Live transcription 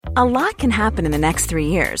A lot can happen in the next 3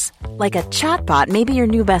 years. Like a chatbot may be your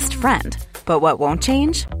new best friend. But what won't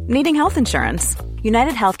change? Needing health insurance.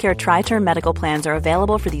 United Healthcare Tri-Term Medical Plans are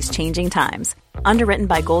available for these changing times. Underwritten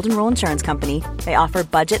by Golden Rule Insurance Company, they offer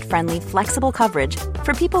budget-friendly, flexible coverage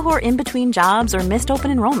for people who are in between jobs or missed open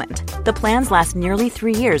enrollment. The plans last nearly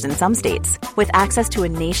 3 years in some states, with access to a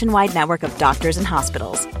nationwide network of doctors and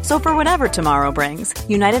hospitals. So for whatever tomorrow brings,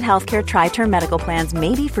 United Healthcare Tri-Term Medical Plans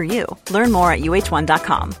may be for you. Learn more at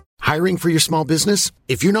uh1.com. Hiring for your small business?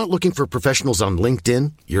 If you're not looking for professionals on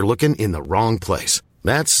LinkedIn, you're looking in the wrong place.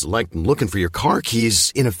 That's like looking for your car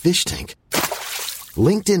keys in a fish tank.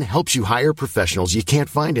 LinkedIn helps you hire professionals you can't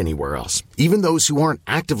find anywhere else, even those who aren't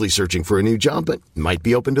actively searching for a new job but might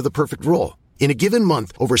be open to the perfect role. In a given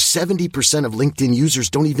month, over 70% of LinkedIn users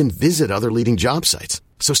don't even visit other leading job sites.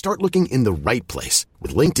 So start looking in the right place.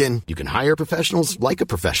 With LinkedIn, you can hire professionals like a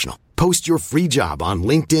professional. Post your free job on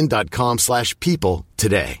linkedin.com/people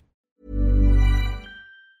today.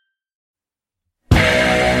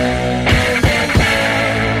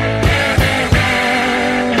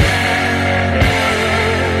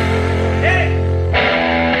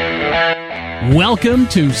 Welcome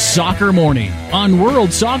to Soccer Morning on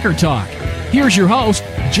World Soccer Talk. Here's your host,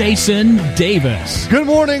 Jason Davis. Good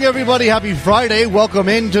morning, everybody. Happy Friday. Welcome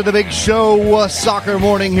into the big show, Soccer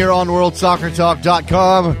Morning, here on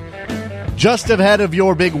WorldSoccerTalk.com. Just ahead of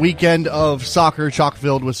your big weekend of soccer,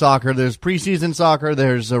 chock-filled with soccer. There's preseason soccer,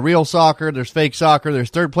 there's real soccer, there's fake soccer,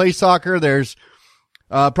 there's third-place soccer, there's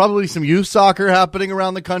probably some youth soccer happening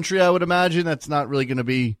around the country, I would imagine. That's not really going to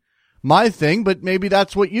be my thing, but maybe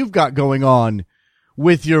that's what you've got going on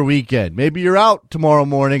with your weekend. Maybe you're out tomorrow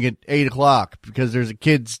morning at 8 o'clock because there's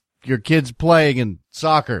your kids playing in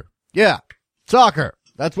soccer. Yeah, soccer.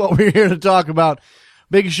 That's what we're here to talk about.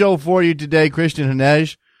 Big show for you today. Christian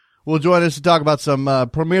Hennege will join us to talk about some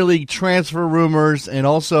Premier League transfer rumors and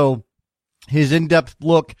also his in-depth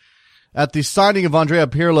look at the signing of Andrea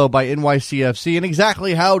Pirlo by NYCFC and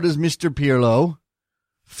exactly how does Mr. Pirlo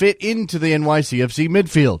fit into the NYCFC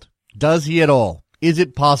midfield. Does he at all? Is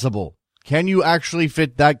it possible? Can you actually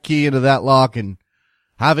fit that key into that lock and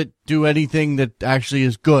have it do anything that actually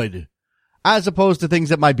is good, as opposed to things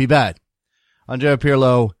that might be bad? Andrea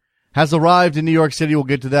Pirlo has arrived in New York City. We'll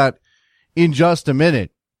get to that in just a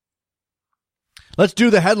minute. Let's do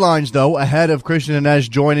the headlines, though, ahead of Christian Hennege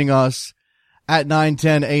joining us at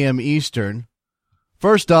 9:10 a.m. Eastern.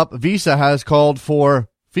 First up, Visa has called for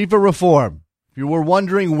FIFA reform. If you were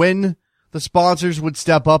wondering when the sponsors would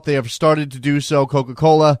step up, they have started to do so.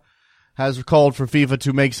 Coca-Cola has called for FIFA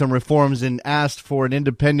to make some reforms and asked for an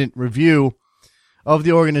independent review of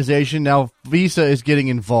the organization. Now, Visa is getting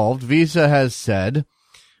involved. Visa has said,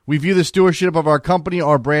 "We view the stewardship of our company,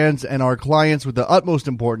 our brands, and our clients with the utmost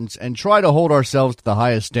importance and try to hold ourselves to the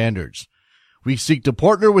highest standards. We seek to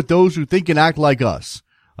partner with those who think and act like us.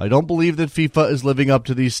 I don't believe that FIFA is living up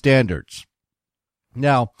to these standards."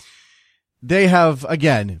 Now, they have,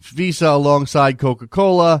 again, Visa alongside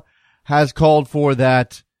Coca-Cola has called for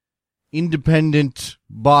that independent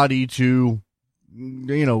body to,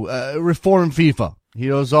 reform FIFA.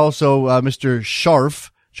 He was also Mr. Scharf,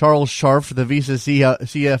 Charles Scharf, the Visa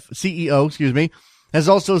CEO, has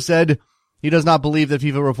also said he does not believe that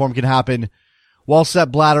FIFA reform can happen while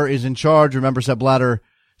Sepp Blatter is in charge. Remember, Sepp Blatter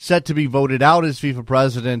set to be voted out as FIFA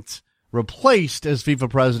president, replaced as FIFA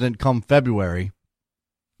president come February.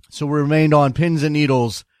 So we remained on pins and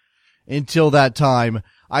needles until that time.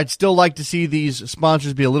 I'd still like to see these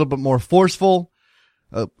sponsors be a little bit more forceful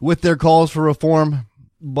with their calls for reform,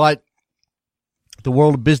 but the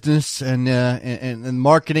world of business and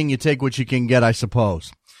marketing, you take what you can get, I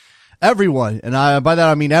suppose. Everyone, and by that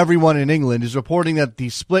I mean everyone in England, is reporting that the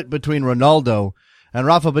split between Ronaldo and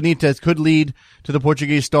Rafa Benitez could lead to the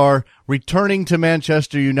Portuguese star returning to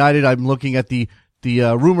Manchester United. I'm looking at the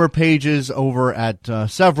rumor pages over at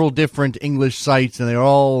several different English sites, and they're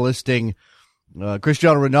all listing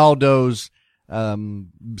Cristiano Ronaldo's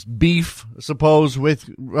beef, I suppose, with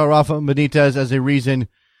Rafa Benitez as a reason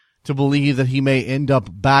to believe that he may end up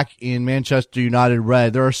back in Manchester United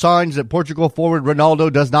red. There are signs that Portugal forward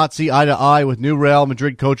Ronaldo does not see eye to eye with new Real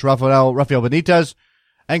Madrid coach Rafael Benitez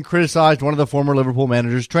and criticized one of the former Liverpool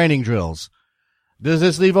manager's training drills. Does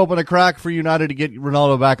this leave open a crack for United to get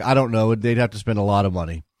Ronaldo back? I don't know. They'd have to spend a lot of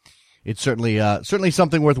money. It's certainly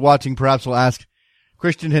something worth watching. Perhaps we'll ask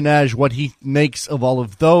Christian Hennege what he makes of all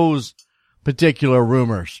of those particular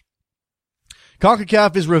rumors.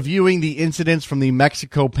 CONCACAF is reviewing the incidents from the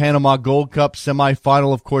Mexico-Panama Gold Cup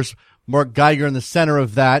semifinal. Of course, Mark Geiger in the center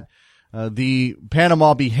of that. The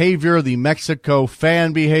Panama behavior, the Mexico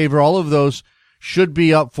fan behavior, all of those should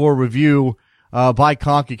be up for review by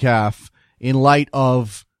CONCACAF in light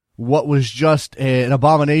of what was just an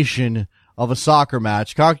abomination of a soccer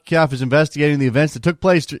match. CONCACAF is investigating the events that took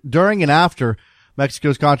place during and after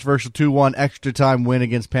Mexico's controversial 2-1 extra time win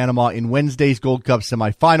against Panama in Wednesday's Gold Cup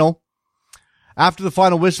semifinal. After the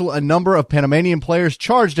final whistle, a number of Panamanian players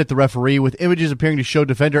charged at the referee, with images appearing to show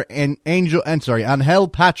defender Angel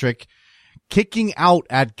Patrick kicking out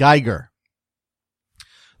at Geiger.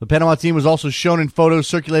 The Panama team was also shown in photos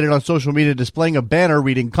circulated on social media displaying a banner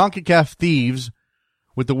reading CONCACAF Thieves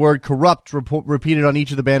with the word corrupt repeated on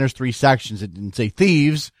each of the banner's 3 sections. It didn't say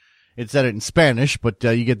thieves. It said it in Spanish, but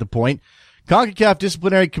you get the point. CONCACAF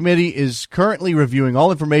Disciplinary Committee is currently reviewing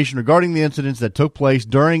all information regarding the incidents that took place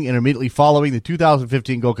during and immediately following the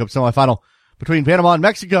 2015 Gold Cup semifinal between Panama and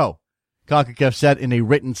Mexico. CONCACAF said in a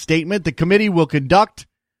written statement, the committee will conduct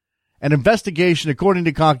an investigation according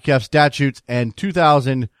to CONCACAF statutes and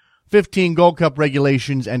 2015 Gold Cup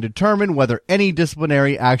regulations and determine whether any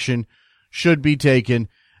disciplinary action should be taken,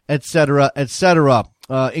 etc., etc.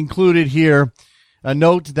 Included here, a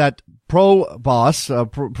note that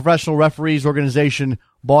Professional Referees Organization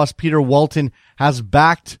boss Peter Walton has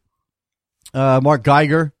backed Mark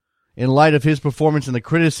Geiger in light of his performance and the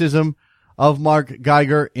criticism of Mark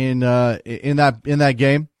Geiger in that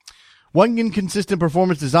game. One inconsistent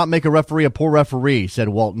performance does not make a referee a poor referee, said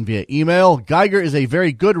Walton via email. Geiger is a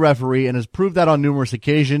very good referee and has proved that on numerous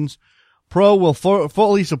occasions. Pro will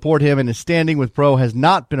fully support him, and his standing with Pro has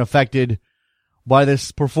not been affected by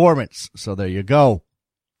this performance. So there you go.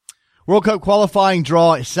 World Cup qualifying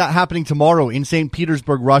draw is happening tomorrow in St.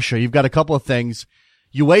 Petersburg, Russia. You've got a couple of things.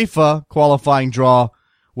 UEFA qualifying draw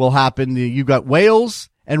will happen. You've got Wales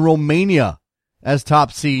and Romania as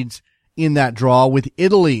top seeds in that draw, with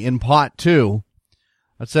Italy in pot 2.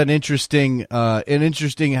 That's an interesting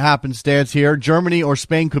happenstance here. Germany or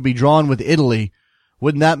Spain could be drawn with Italy.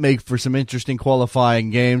 Wouldn't that make for some interesting qualifying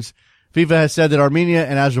games? FIFA has said that Armenia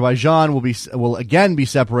and Azerbaijan will again be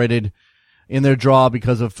separated in their draw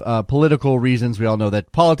because of political reasons. We all know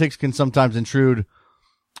that politics can sometimes intrude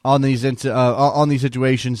on these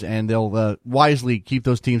situations, and they'll wisely keep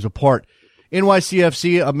those teams apart.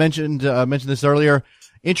 NYCFC, I mentioned this earlier,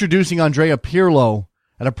 introducing Andrea Pirlo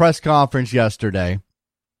at a press conference yesterday.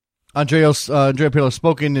 Andrea Pirlo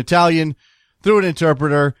spoke in Italian through an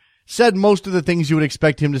interpreter, said most of the things you would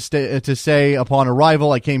expect him to say upon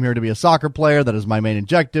arrival. I came here to be a soccer player. That is my main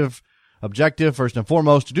objective, first and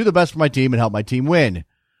foremost, to do the best for my team and help my team win.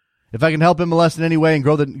 If I can help MLS in any way and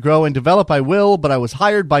grow and develop, I will, but I was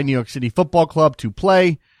hired by New York City Football Club to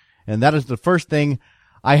play, and that is the first thing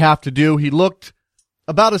I have to do. He looked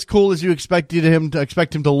about as cool as you expect him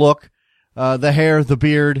to look. The hair, the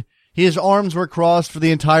beard. His arms were crossed for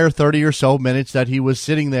the entire 30 or so minutes that he was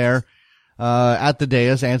sitting there at the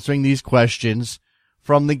dais answering these questions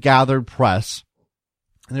from the gathered press.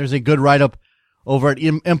 And there's a good write-up over at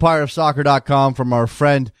EmpireOfSoccer.com from our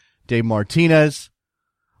friend Dave Martinez.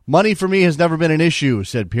 Money for me has never been an issue,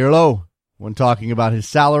 said Pirlo when talking about his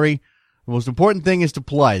salary. The most important thing is to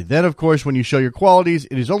play. Then, of course, when you show your qualities,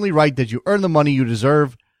 it is only right that you earn the money you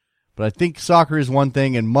deserve. But I think soccer is one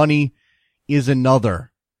thing and money is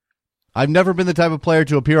another. I've never been the type of player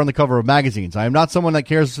to appear on the cover of magazines. I am not someone that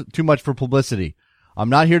cares too much for publicity. I'm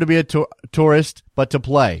not here to be a tourist, but to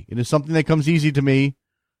play. It is something that comes easy to me.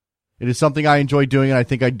 It is something I enjoy doing, and I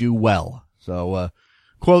think I do well. So,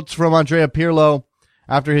 quotes from Andrea Pirlo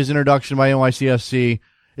after his introduction by NYCFC.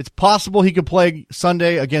 It's possible he could play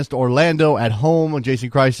Sunday against Orlando at home. And Jason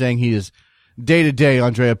Kreis saying he is day-to-day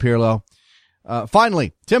Andrea Pirlo.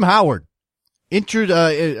 Finally, Tim Howard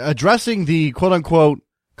addressing the quote-unquote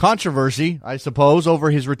controversy, I suppose, over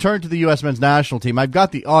his return to the U.S. men's national team. I've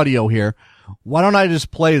got the audio here. Why don't I just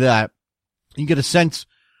play that? You can get a sense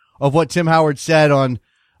of what Tim Howard said on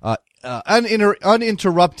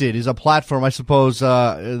Uninterrupted is a platform, I suppose,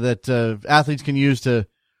 that athletes can use to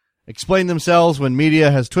explain themselves when media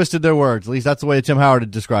has twisted their words. At least that's the way Tim Howard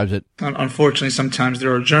describes it. Unfortunately, sometimes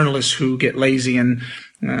there are journalists who get lazy and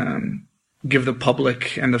give the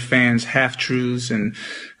public and the fans half-truths and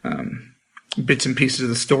bits and pieces of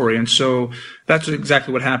the story. And so that's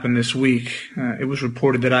exactly what happened this week. It was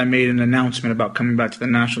reported that I made an announcement about coming back to the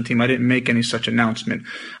national team. I didn't make any such announcement.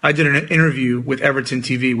 I did an interview with Everton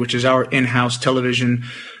TV, which is our in-house television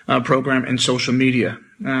program and social media.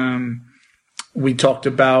 We talked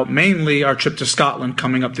about mainly our trip to Scotland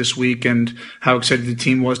coming up this week and how excited the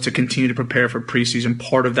team was to continue to prepare for preseason.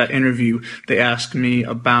 Part of that interview, they asked me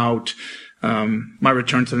about my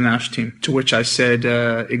return to the national team, to which I said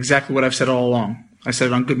exactly what I've said all along. I said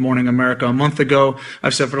it on Good Morning America a month ago.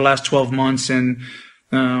 I've said for the last 12 months, and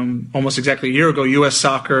almost exactly a year ago, U.S.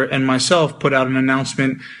 Soccer and myself put out an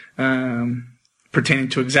announcement pertaining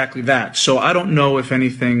to exactly that. So I don't know if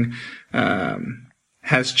anything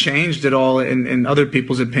has changed at all in other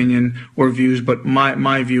people's opinion or views, but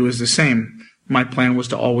my view is the same. My plan was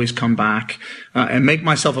to always come back and make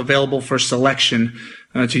myself available for selection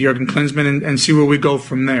to Jurgen Klinsmann and see where we go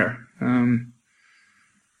from there.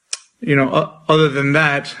 Other than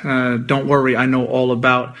that, don't worry. I know all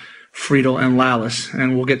about Friedel and Lallis,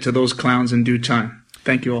 and we'll get to those clowns in due time.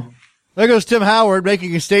 Thank you all. There goes Tim Howard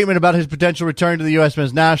making a statement about his potential return to the U.S.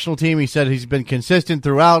 men's national team. He said he's been consistent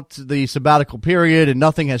throughout the sabbatical period and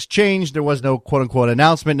nothing has changed. There was no quote-unquote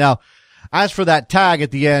announcement. Now, as for that tag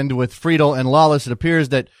at the end with Friedel and Lallis, it appears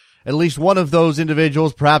that at least one of those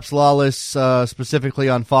individuals, perhaps Lallis specifically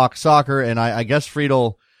on Fox Soccer, and I guess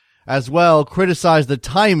Friedel as well, criticized the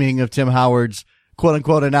timing of Tim Howard's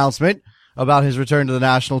quote-unquote announcement about his return to the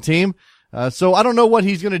national team. So I don't know what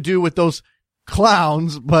he's going to do with those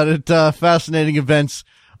clowns, but fascinating events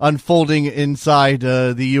unfolding inside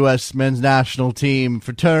the U.S. men's national team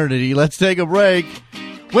fraternity. Let's take a break.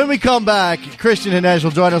 When we come back, Christian Hennezh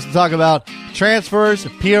will join us to talk about transfers,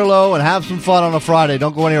 Pirlo, and have some fun on a Friday.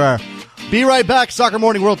 Don't go anywhere. Be right back. Soccer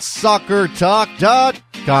Morning,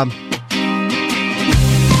 WorldSoccerTalk.com.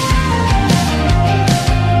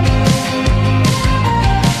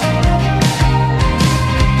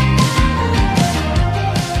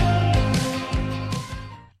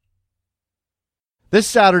 This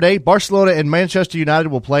Saturday, Barcelona and Manchester United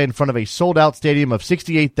will play in front of a sold-out stadium of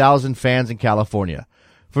 68,000 fans in California.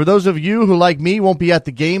 For those of you who, like me, won't be at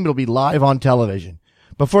the game, it'll be live on television.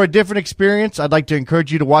 But for a different experience, I'd like to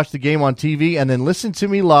encourage you to watch the game on TV and then listen to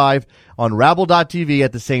me live on Rabble.tv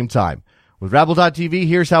at the same time. With Rabble.tv,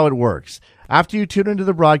 here's how it works. After you tune into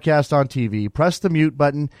the broadcast on TV, press the mute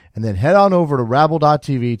button and then head on over to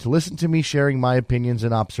Rabble.tv to listen to me sharing my opinions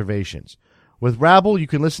and observations. With Rabble, you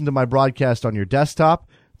can listen to my broadcast on your desktop,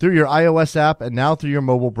 through your iOS app, and now through your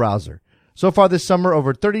mobile browser. So far this summer,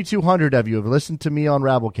 over 3,200 of you have listened to me on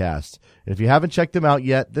Rabblecast. If you haven't checked them out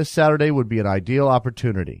yet, this Saturday would be an ideal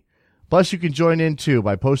opportunity. Plus, you can join in, too,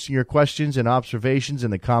 by posting your questions and observations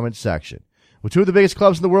in the comments section. With two of the biggest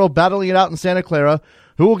clubs in the world battling it out in Santa Clara,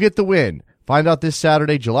 who will get the win? Find out this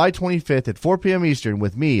Saturday, July 25th at 4 p.m. Eastern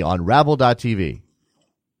with me on Rabble.tv.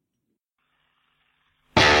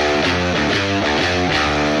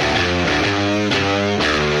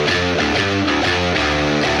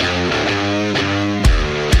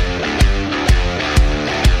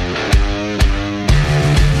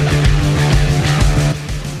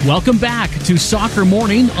 Welcome back to Soccer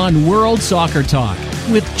Morning on World Soccer Talk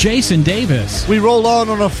with Jason Davis. We roll on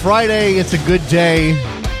a Friday. It's a good day.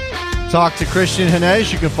 Talk to Christian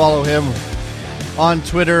Hennezh. You can follow him on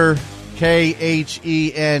Twitter, Kheneage.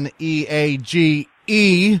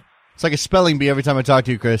 It's like a spelling bee every time I talk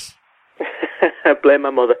to you, Chris. Blame my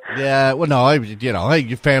mother. Yeah, well, no, hey,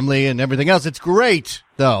 your family and everything else. It's great,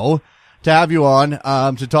 though, to have you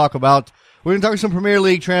on to talk about. We're going to talk some Premier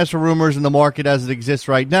League transfer rumors in the market as it exists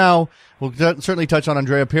right now. We'll certainly touch on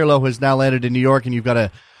Andrea Pirlo, who has now landed in New York, and you've got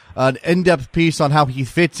an in-depth piece on how he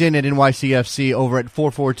fits in at NYCFC over at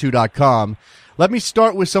 442.com. Let me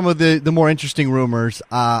start with some of the more interesting rumors.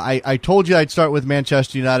 I told you I'd start with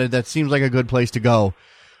Manchester United. That seems like a good place to go.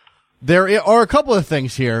 There are a couple of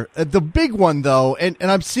things here. The big one, though, and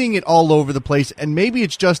I'm seeing it all over the place, and maybe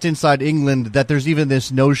it's just inside England that there's even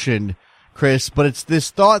this notion, Chris, but it's this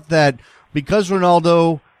thought that because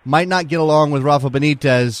Ronaldo might not get along with Rafa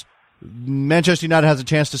Benitez, Manchester United has a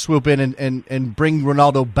chance to swoop in and bring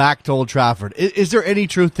Ronaldo back to Old Trafford. Is there any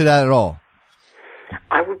truth to that at all?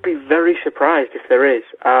 I would be very surprised if there is,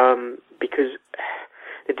 because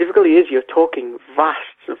the difficulty is you're talking vast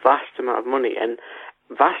amount of money, and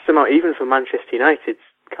vast amount even for Manchester United's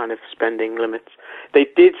kind of spending limits. They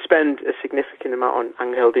did spend a significant amount on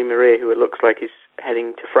Angel Di Maria, who it looks like is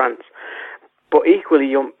heading to France. But equally,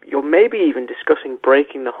 you're maybe even discussing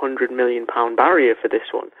breaking the £100 million barrier for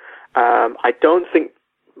this one. I don't think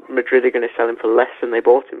Madrid are going to sell him for less than they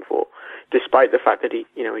bought him for, despite the fact that he's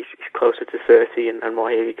closer to 30 and more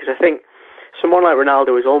heavy. Because I think someone like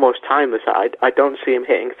Ronaldo is almost timeless. I don't see him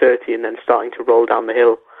hitting 30 and then starting to roll down the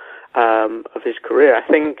hill of his career. I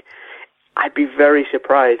think I'd be very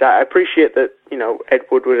surprised. I appreciate that Ed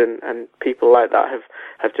Woodward and people like that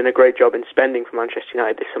have done a great job in spending for Manchester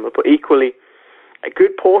United this summer, but equally, a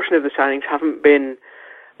good portion of the signings haven't been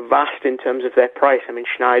vast in terms of their price. I mean,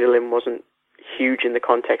 Schneiderlin wasn't huge in the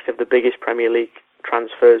context of the biggest Premier League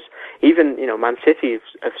transfers. Even, Man City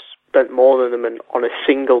have spent more than them on a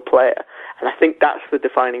single player. And I think that's the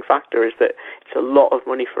defining factor, is that it's a lot of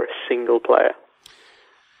money for a single player.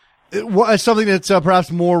 Something that's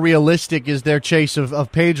perhaps more realistic is their chase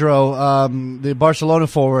of Pedro, the Barcelona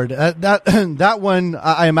forward. That one,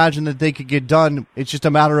 I imagine that they could get done. It's just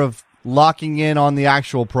a matter of locking in on the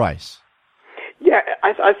actual price. Yeah,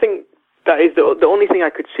 I think that is the only thing I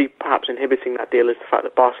could see perhaps inhibiting that deal is the fact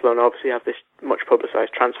that Barcelona obviously have this much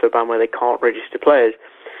publicised transfer ban where they can't register players.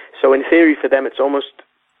 So in theory for them, it's almost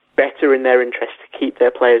better in their interest to keep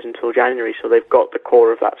their players until January, so they've got the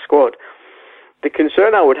core of that squad. The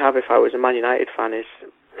concern I would have if I was a Man United fan is,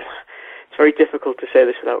 it's very difficult to say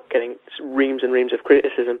this without getting reams and reams of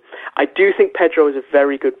criticism. I do think Pedro is a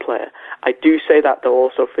very good player. I do say that, though,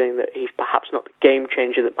 also feeling that he's perhaps not the game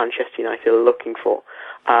changer that Manchester United are looking for.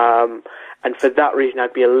 And for that reason,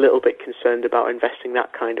 I'd be a little bit concerned about investing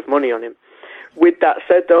that kind of money on him. With that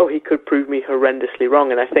said, though, he could prove me horrendously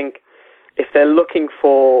wrong. And I think if they're looking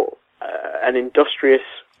for an industrious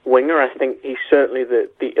winger, I think he's certainly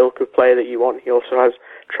the ilk of player that you want. He also has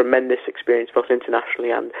tremendous experience both internationally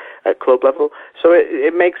and at club level. So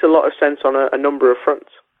it makes a lot of sense on a number of fronts.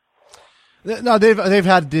 No, they've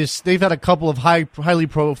had a couple of high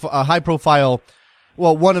profile.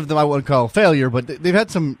 Well, one of them I wouldn't call failure, but they've had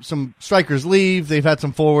some strikers leave. They've had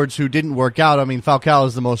some forwards who didn't work out. I mean, Falcao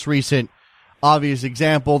is the most recent obvious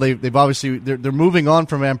example. They've obviously they're moving on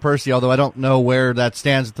from Van Persie, although I don't know where that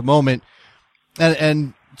stands at the moment.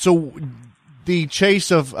 And so the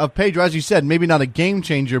chase of Pedro, as you said, maybe not a game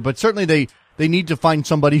changer, but certainly they need to find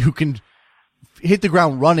somebody who can hit the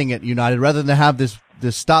ground running at United rather than have this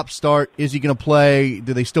stop-start. Is he going to play?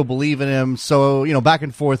 Do they still believe in him? So, back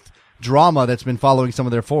and forth drama that's been following some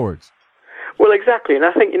of their forwards. Well, exactly. And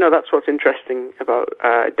I think, that's what's interesting about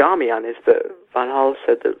Darmian is that Van Gaal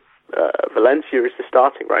said that Valencia is the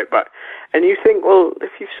starting right back. And you think, well,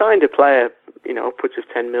 if you've signed a player, upwards of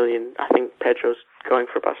 10 million, I think Pedro's going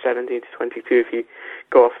for about 17 to 22 if you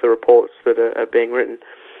go off the reports that are being written.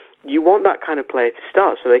 You want that kind of player to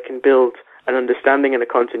start so they can build an understanding and a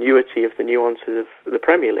continuity of the nuances of the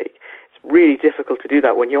Premier League. It's really difficult to do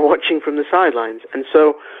that when you're watching from the sidelines. And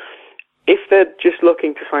so if they're just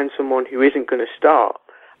looking to find someone who isn't going to start,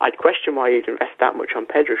 I'd question why you'd invest that much on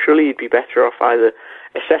Pedro. Surely you'd be better off either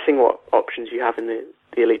assessing what options you have in the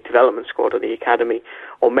elite development squad or the academy,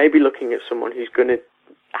 or maybe looking at someone who's going to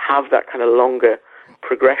have that kind of longer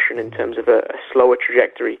progression in terms of a slower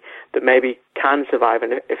trajectory that maybe can survive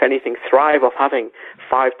and, if anything, thrive off having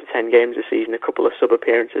 5 to 10 games a season, a couple of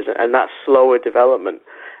sub-appearances, and that slower development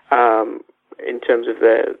in terms of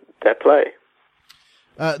their play.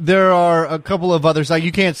 There are a couple of others.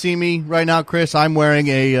 You can't see me right now, Chris. I'm wearing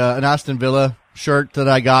an Aston Villa shirt that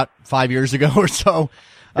I got 5 years ago or so.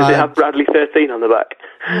 Does it have Bradley 13 on the back?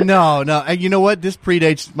 No. And you know what? This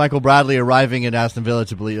predates Michael Bradley arriving at Aston Villa,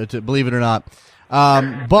 to believe it or not.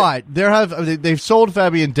 But they've sold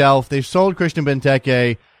Fabian Delph. They've sold Christian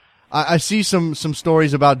Benteke. I see some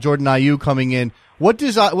stories about Jordan Ayew coming in. What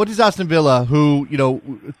does Aston Villa, who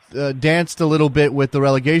danced a little bit with the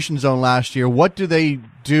relegation zone last year, what do they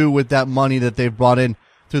do with that money that they've brought in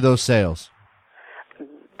through those sales?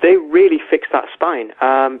 They really fixed that spine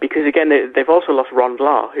because again they've also lost Ron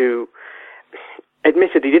Vlaar, who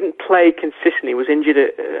admitted he didn't play consistently, was injured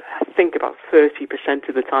I think about 30%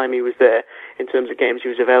 of the time he was there in terms of games he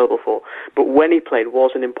was available for, but when he played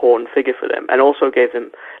was an important figure for them and also gave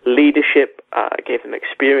them leadership, gave them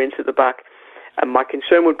experience at the back. And my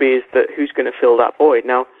concern would be is that who's going to fill that void?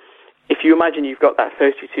 Now, if you imagine you've got that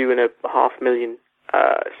 32.5 million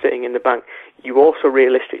sitting in the bank, you also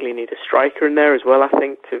realistically need a striker in there as well, I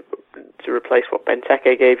think, to replace what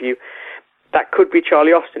Benteke gave you. That could be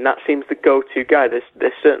Charlie Austin. That seems the go-to guy.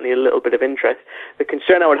 There's certainly a little bit of interest. The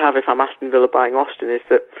concern I would have if I'm Aston Villa buying Austin is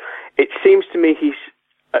that it seems to me he's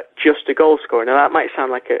just a goal scorer. Now, that might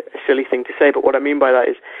sound like a silly thing to say, but what I mean by that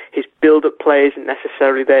is his build-up play isn't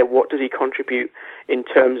necessarily there. What does he contribute in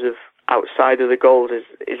terms of outside of the goals?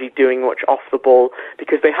 Is he doing much off the ball?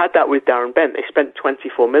 Because they had that with Darren Bent. They spent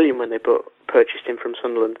 24 million when they purchased him from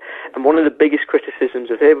Sunderland. And one of the biggest criticisms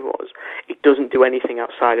of him was he doesn't do anything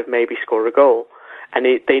outside of maybe score a goal. And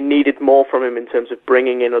they needed more from him in terms of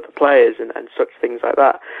bringing in other players and such things like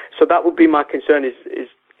that. So that would be my concern is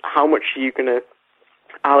how much are you going to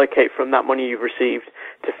allocate from that money you've received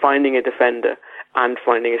to finding a defender and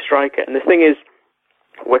finding a striker. And the thing is,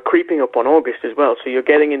 we're creeping up on August as well, so you're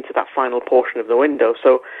getting into that final portion of the window.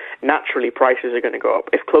 So naturally prices are going to go up.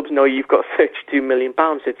 If clubs know you've got £32 million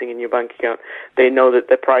sitting in your bank account, they know that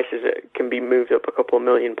their prices can be moved up a couple of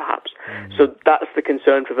million perhaps. So that's the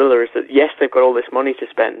concern for Villa, is that yes, they've got all this money to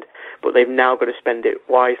spend, but they've now got to spend it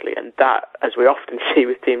wisely. And that, as we often see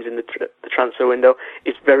with teams in the transfer window,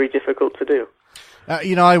 is very difficult to do.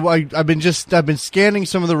 I've been scanning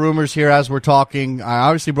some of the rumors here as we're talking. I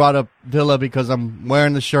obviously brought up Villa because I'm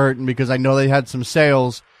wearing the shirt and because I know they had some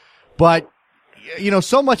sales, but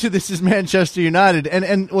so much of this is Manchester United.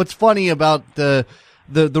 And what's funny about the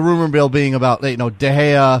rumor mill being about De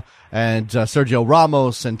Gea and Sergio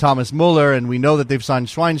Ramos and Thomas Muller, and we know that they've signed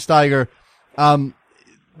Schweinsteiger.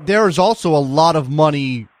 There is also a lot of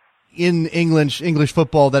money in English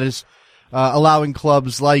football that is allowing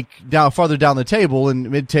clubs like farther down the table and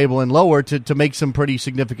mid-table and lower to make some pretty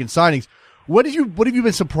significant signings. What have you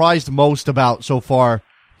been surprised most about so far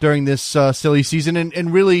during this silly season?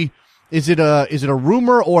 And really, is it a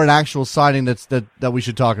rumor or an actual signing that we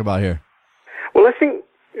should talk about here? Well, I think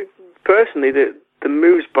personally the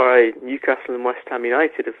moves by Newcastle and West Ham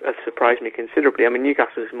United have surprised me considerably. I mean,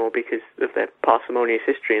 Newcastle is more because of their parsimonious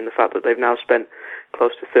history and the fact that they've now spent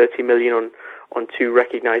close to 30 million on two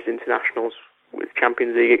recognised internationals with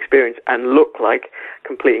Champions League experience, and look like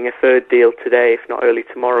completing a third deal today, if not early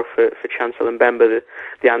tomorrow, for Chancel Mbemba,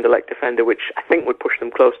 the Anderlecht defender, which I think would push them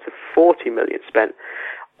close to 40 million spent.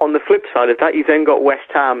 On the flip side of that, you've then got West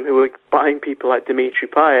Ham, who are buying people like Dimitri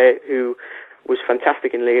Payet, who was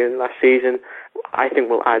fantastic in Ligue 1 last season. I think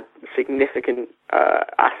will add significant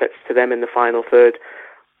assets to them in the final third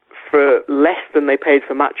for less than they paid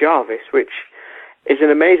for Matt Jarvis, which is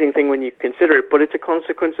an amazing thing when you consider it, but it's a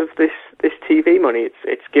consequence of this TV money.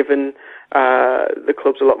 It's given the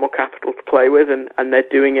clubs a lot more capital to play with, and they're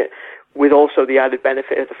doing it with also the added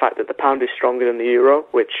benefit of the fact that the pound is stronger than the euro,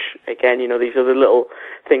 which, again, these are the little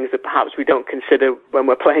things that perhaps we don't consider when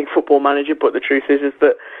we're playing Football Manager, but the truth is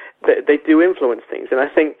that they do influence things. And I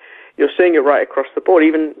think you're seeing it right across the board.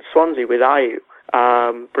 Even Swansea with Ayew,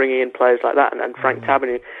 bringing in players like that, and Frank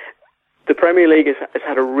Tabernier. The Premier League has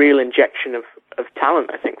had a real injection of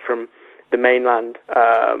talent, I think, from the mainland,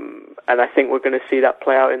 and I think we're going to see that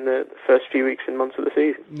play out in the first few weeks and months of the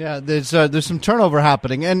season. Yeah, there's some turnover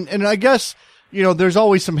happening, and I guess there's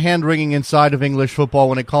always some hand wringing inside of English football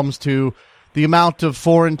when it comes to the amount of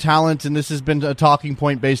foreign talent, and this has been a talking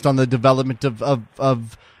point based on the development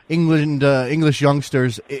of English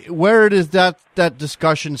youngsters. Where does that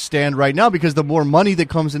discussion stand right now? Because the more money that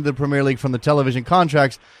comes into the Premier League from the television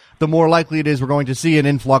contracts, the more likely it is we're going to see an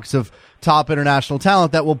influx of top international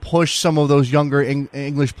talent that will push some of those younger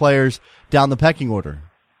English players down the pecking order.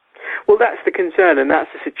 Well, that's the concern, and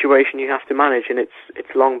that's the situation you have to manage. And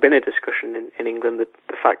it's long been a discussion in England,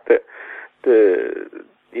 the fact that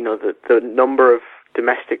the number of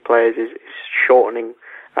domestic players is shortening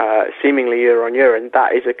seemingly year on year, and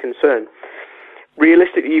that is a concern.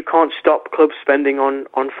 Realistically, you can't stop clubs spending on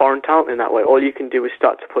foreign talent in that way. All you can do is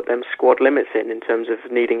start to put them squad limits in terms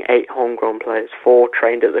of needing 8 homegrown players, 4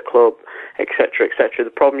 trained at the club, etc., etc.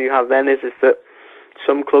 The problem you have then is that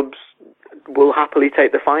some clubs will happily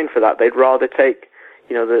take the fine for that. They'd rather take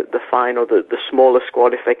the fine or the smaller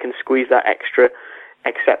squad if they can squeeze that extra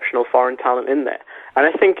exceptional foreign talent in there. And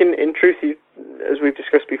I think in truth, as we've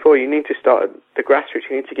discussed before, you need to start at the grassroots.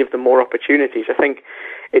 You need to give them more opportunities. I think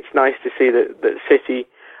it's nice to see that City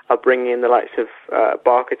are bringing in the likes of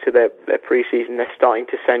Barker to their pre-season. They're starting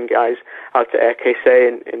to send guys out to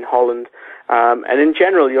RKC in Holland. And in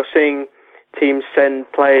general, you're seeing teams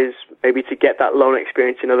send players maybe to get that loan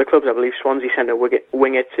experience in other clubs. I believe Swansea sent a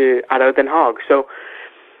winger to ADO Den Haag. So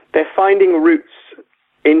they're finding routes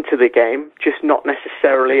into the game, just not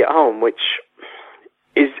necessarily at home, which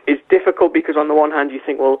is difficult because on the one hand you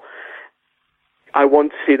think, well, I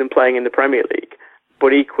want to see them playing in the Premier League,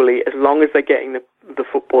 but equally, as long as they're getting the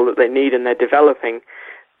football that they need and they're developing,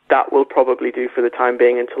 that will probably do for the time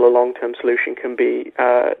being until a long-term solution can be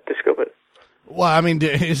discovered. Well, I mean,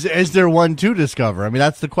 is there one to discover? I mean,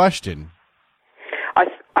 that's the question.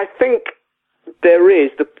 I think there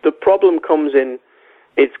is. The problem comes in,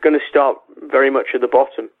 it's going to start very much at the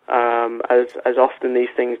bottom. As often these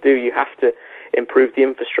things do, you have to improve the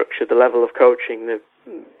infrastructure, the level of coaching,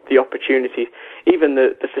 the opportunities, even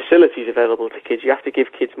the facilities available to kids. You have to give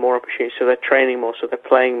kids more opportunities so they're training more, so they're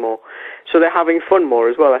playing more, so they're having fun more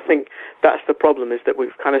as well. I think that's the problem, is that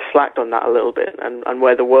we've kind of slacked on that a little bit, and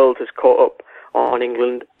where the world has caught up on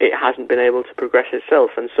England, it hasn't been able to progress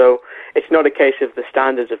itself. And so it's not a case of the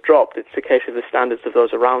standards have dropped, it's a case of the standards of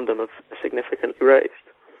those around them have significantly raised.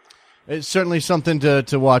 It's certainly something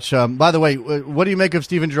to watch. By the way, what do you make of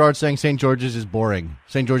Steven Gerrard saying St. George's is boring?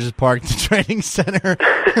 St. George's Park, the training center.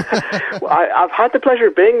 Well, I've had the pleasure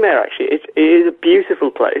of being there, actually. It is a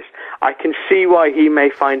beautiful place. I can see why he may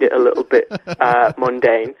find it a little bit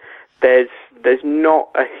mundane. There's not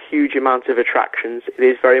a huge amount of attractions. It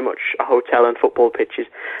is very much a hotel and football pitches.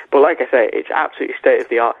 But like I say, it's absolutely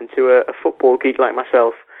state-of-the-art. And to a football geek like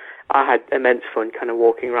myself, I had immense fun kind of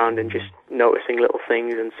walking around and just noticing little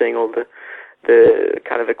things and seeing all the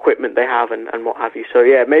kind of equipment they have and what have you. So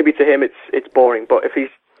yeah, maybe to him it's boring, but if he's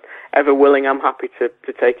ever willing, I'm happy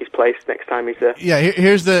to take his place next time he's there. Yeah,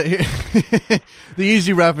 here's the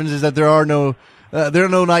easy reference is that there are no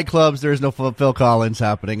nightclubs. There is no Phil Collins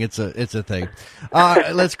happening. It's a thing.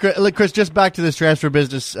 Chris, just back to this transfer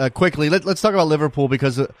business quickly. Let's talk about Liverpool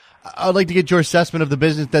because I'd like to get your assessment of the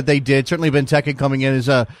business that they did. Certainly, Benteke coming in is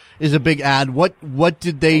a big add. What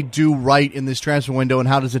did they do right in this transfer window, and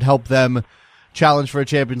how does it help them challenge for a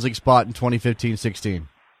Champions League spot in 2015-16?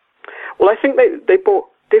 Well, I think they bought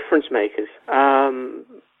difference makers.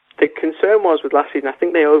 The concern was with last season, I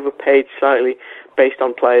think they overpaid slightly based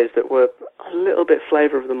on players that were a little bit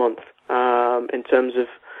flavour of the month in terms of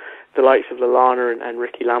the likes of Lallana and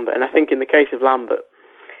Ricky Lambert. And I think in the case of Lambert,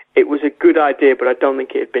 it was a good idea, but I don't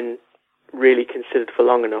think it had been really considered for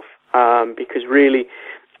long enough because really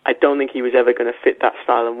I don't think he was ever going to fit that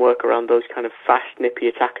style and work around those kind of fast, nippy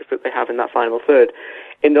attackers that they have in that final third.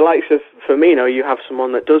 In the likes of Firmino, you have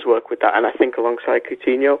someone that does work with that, and I think alongside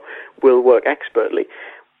Coutinho will work expertly.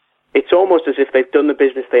 It's almost as if they've done the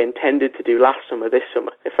business they intended to do last summer, this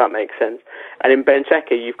summer, if that makes sense. And in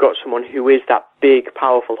Benteke, you've got someone who is that big,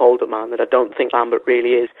 powerful holder man that I don't think Lambert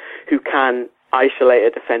really is, who can isolate a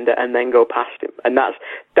defender and then go past him. And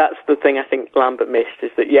that's the thing I think Lambert missed,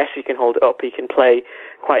 is that yes, he can hold it up, he can play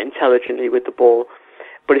quite intelligently with the ball,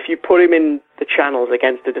 but if you put him in the channels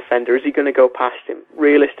against the defender, is he going to go past him?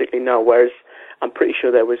 Realistically, no. Whereas I'm pretty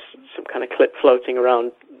sure there was some kind of clip floating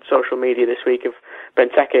around social media this week of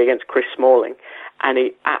Benteke against Chris Smalling, and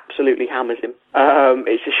he absolutely hammers him.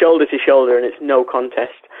 It's a shoulder to shoulder, and it's no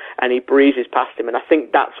contest, and he breezes past him. And I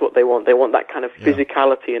think that's what they want. They want that kind of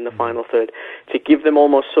physicality in the final third to give them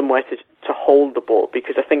almost somewhere to hold the ball,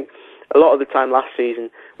 because I think a lot of the time last season,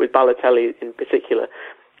 with Balotelli in particular,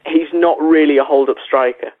 he's not really a hold-up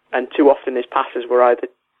striker, and too often his passes were either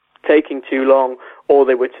taking too long or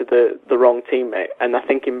they were to the wrong teammate. And I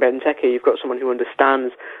think in Benteke you've got someone who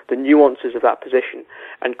understands the nuances of that position,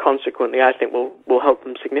 and consequently I think will help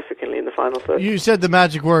them significantly in the final third. You said the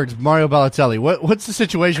magic words, Mario Balotelli. What's the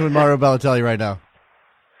situation with Mario Balotelli right now?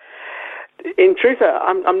 In truth,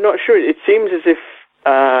 I'm not sure. It seems as if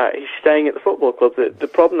he's staying at the football club. The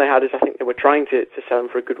problem they had is I think they were trying to sell him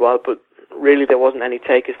for a good while, but really there wasn't any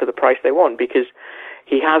takers for the price they want, because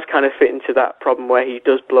he has kind of fit into that problem where he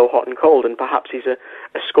does blow hot and cold, and perhaps he's a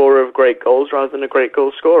scorer of great goals rather than a great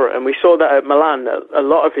goal scorer. And we saw that at Milan. A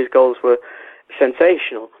lot of his goals were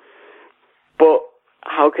sensational. But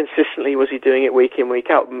how consistently was he doing it week in, week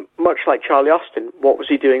out? Much like Charlie Austin, what was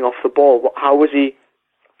he doing off the ball? How was he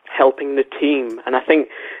helping the team? And I think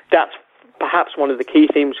that's perhaps one of the key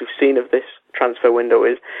themes we've seen of this transfer window,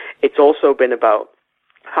 is it's also been about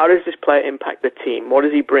how does this player impact the team? What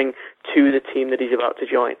does he bring to the team that he's about to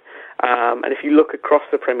join? And if you look across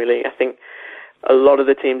the Premier League, I think a lot of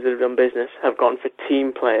the teams that have done business have gone for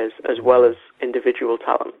team players as well as individual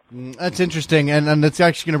talent. That's interesting, and that's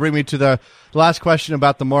actually going to bring me to the last question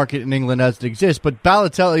about the market in England as it exists. But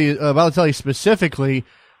Balotelli specifically,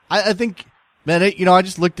 I think, man, I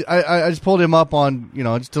just looked. I just pulled him up on,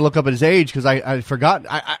 just to look up at his age, because I forgot.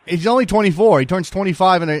 He's only 24. He turns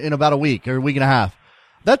 25 in about a week or a week and a half.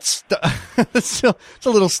 That's still, it's a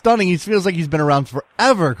little stunning. He feels like he's been around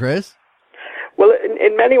forever, Chris. Well,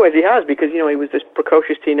 in many ways he has, because, he was this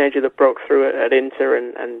precocious teenager that broke through at Inter,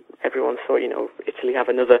 and everyone thought, Italy have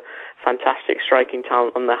another fantastic striking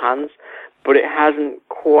talent on their hands, but it hasn't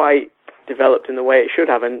quite developed in the way it should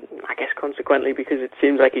have, and I guess consequently because it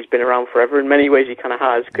seems like he's been around forever. In many ways he kind of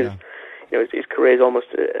has, because his career is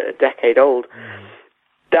almost a decade old.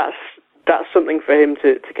 That's something for him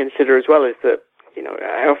to consider as well, is that,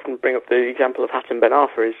 I often bring up the example of Hatem Ben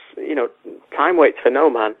Arfa, is, time waits for no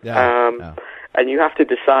man. And you have to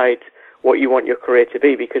decide what you want your career to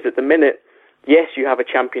be, because at the minute, yes, you have a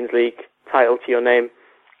Champions League title to your name.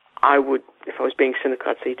 I would, if I was being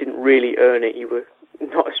cynical, I'd say you didn't really earn it. You were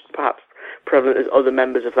not as perhaps prevalent as other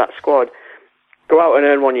members of that squad. Go out and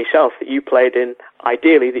earn one yourself that you played in,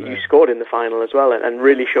 ideally that you scored in the final as well, and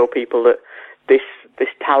really show people that this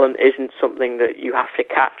talent isn't something that you have to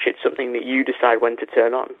catch. It's something that you decide when to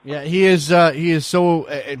turn on. Yeah, he is so...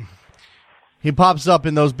 he pops up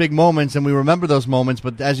in those big moments, and we remember those moments.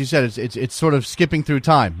 But as you said, it's sort of skipping through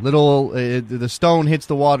time. The stone hits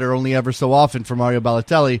the water only ever so often for Mario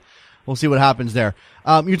Balotelli. We'll see what happens there.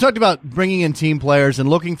 You talked about bringing in team players and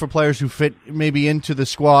looking for players who fit maybe into the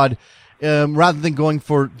squad rather than going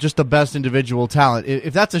for just the best individual talent.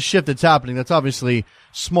 If that's a shift that's happening, that's obviously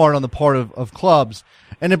smart on the part of clubs.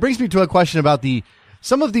 And it brings me to a question about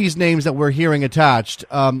some of these names that we're hearing attached.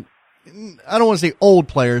 I don't want to say old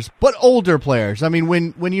players, but older players. I mean,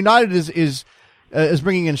 when United is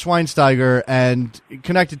bringing in Schweinsteiger and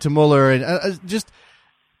connected to Muller and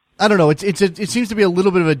I don't know. It seems to be a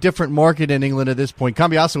little bit of a different market in England at this point.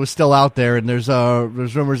 Cambiasso is still out there, and there's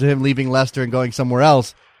rumors of him leaving Leicester and going somewhere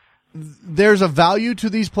else. There's a value to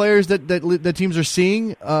these players that teams are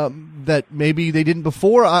seeing that maybe they didn't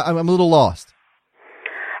before. I'm a little lost.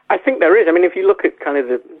 I think there is. I mean, if you look at kind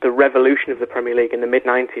of the revolution of the Premier League in the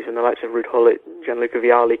mid-90s and the likes of Ruud Gullit, Gianluca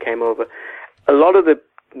Vialli came over, a lot of the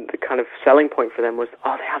kind of selling point for them was,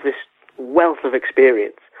 they have this wealth of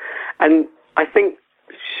experience. And I think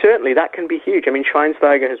certainly that can be huge. I mean,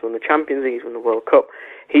 Schweinsteiger has won the Champions League, he's won the World Cup.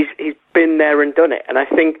 He's been there and done it. And I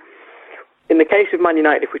think in the case of Man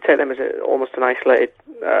United, if we take them as almost an isolated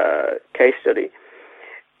case study,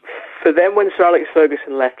 for them, when Sir Alex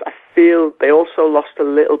Ferguson left, I feel they also lost a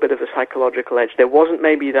little bit of a psychological edge. There wasn't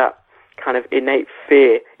maybe that kind of innate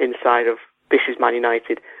fear inside of, this is Man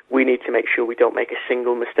United, we need to make sure we don't make a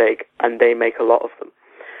single mistake, and they make a lot of them.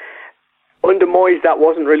 Under Moyes, that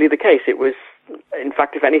wasn't really the case. It was, in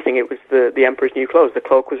fact, if anything, it was the Emperor's new clothes. The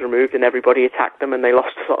cloak was removed and everybody attacked them and they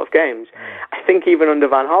lost a lot of games. I think even under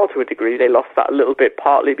Van Gaal, to a degree, they lost that a little bit,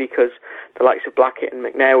 partly because the likes of Blackett and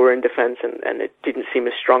McNair were in defence and it didn't seem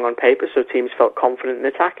as strong on paper, so teams felt confident in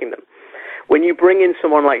attacking them. When you bring in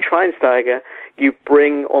someone like Schweinsteiger, you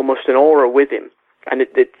bring almost an aura with him. And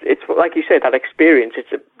it's like you said, that experience,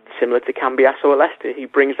 it's similar to Cambiasso at Leicester. He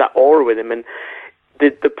brings that aura with him, and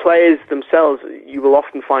the players themselves, you will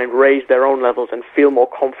often find, raise their own levels and feel more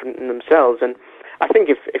confident in themselves. And I think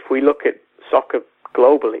if we look at soccer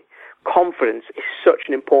globally, confidence is such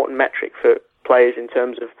an important metric for players in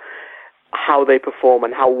terms of how they perform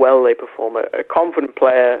and how well they perform. A confident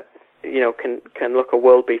player, can look a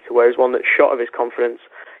world beater, whereas one that's shot of his confidence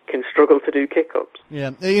can struggle to do kick-ups.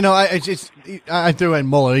 Yeah, I threw in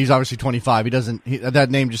Muller. He's obviously 25. That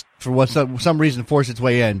name just for some reason forced its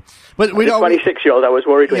way in. But we don't. 26-year-old. I was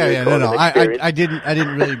worried when no. I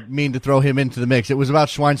didn't really mean to throw him into the mix. It was about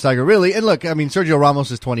Schweinsteiger, really. And look, I mean, Sergio Ramos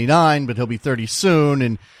is 29, but he'll be 30 soon.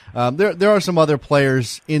 And there are some other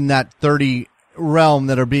players in that 30 realm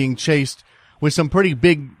that are being chased with some pretty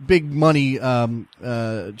big money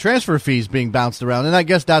transfer fees being bounced around. And I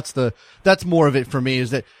guess that's more of it for me,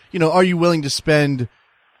 is that, are you willing to spend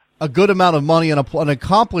a good amount of money on an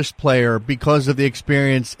accomplished player because of the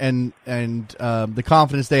experience and the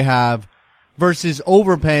confidence they have, versus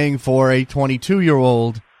overpaying for a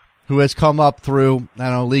 22-year-old who has come up through, I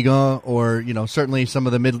don't know, Liga or, certainly some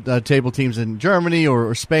of the mid-table teams in Germany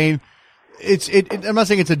or Spain. I'm not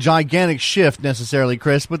saying it's a gigantic shift necessarily,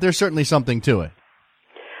 Chris, but there's certainly something to it.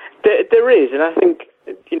 There is, and I think,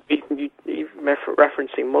 you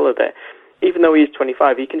referencing Muller there, even though he is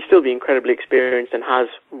 25, he can still be incredibly experienced and has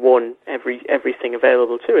won everything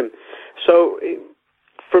available to him. So,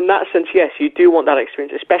 from that sense, yes, you do want that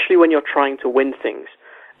experience, especially when you're trying to win things,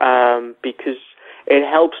 because it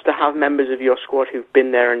helps to have members of your squad who've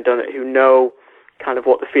been there and done it, who know kind of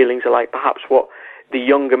what the feelings are like, perhaps what the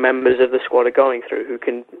younger members of the squad are going through, who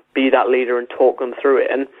can be that leader and talk them through it.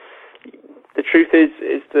 And the truth is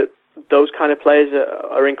that those kind of players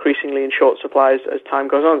are increasingly in short supply as time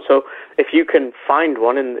goes on. So if you can find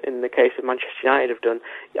one, in the case of Manchester United have done,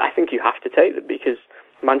 I think you have to take them, because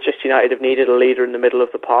Manchester United have needed a leader in the middle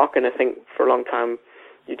of the park, and I think for a long time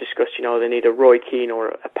you discussed, they need a Roy Keane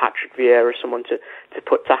or a Patrick Vieira, someone to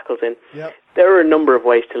put tackles in. Yep. There are a number of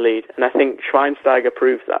ways to lead, and I think Schweinsteiger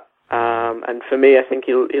proves that. And for me, I think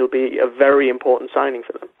he'll be a very important signing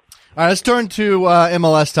for them. All right, let's turn to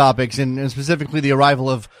MLS topics, and specifically the arrival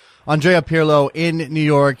of Andrea Pirlo in New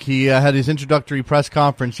York. He had his introductory press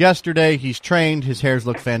conference yesterday. He's trained. His hairs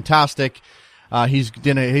look fantastic. He's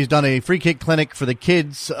done a free kick clinic for the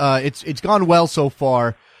kids. It's gone well so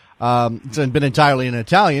far. It's been entirely in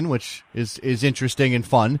Italian, which is interesting and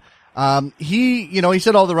fun. He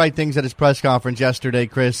said all the right things at his press conference yesterday,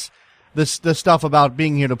 Chris. The stuff about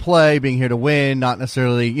being here to play, being here to win, not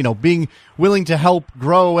necessarily, being willing to help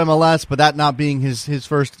grow MLS, but that not being his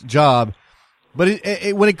first job. But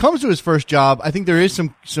when it comes to his first job, I think there is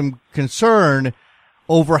some concern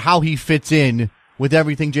over how he fits in with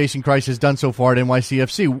everything Jason Kreis has done so far at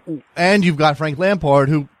NYCFC. And you've got Frank Lampard,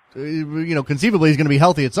 who, conceivably is going to be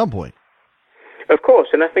healthy at some point. Of course,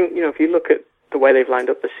 and I think, if you look at the way they've lined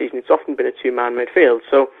up this season, it's often been a two-man midfield.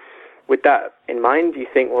 So with that in mind, you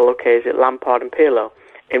think, well, okay, is it Lampard and Pirlo?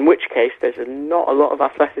 In which case, there's not a lot of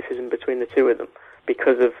athleticism between the two of them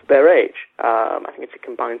because of their age. I think it's a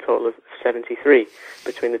combined total of 73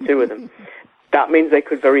 between the two of them. That means they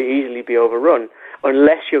could very easily be overrun,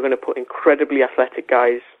 unless you're going to put incredibly athletic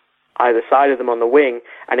guys either side of them on the wing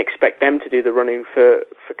and expect them to do the running for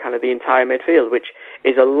kind of the entire midfield, which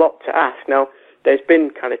is a lot to ask. Now, there's been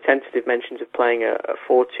kind of tentative mentions of playing a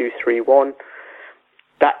 4-2-3-1.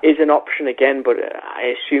 That is an option again, but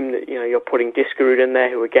I assume that you're putting Diskerud in there,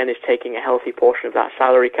 who again is taking a healthy portion of that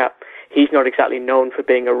salary cap. He's not exactly known for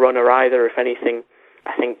being a runner either. If anything,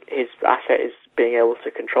 I think his asset is being able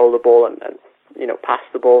to control the ball and pass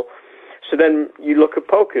the ball. So then you look at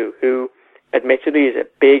Poku, who admittedly is a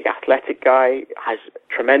big athletic guy, has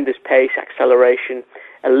tremendous pace, acceleration,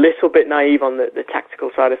 a little bit naive on the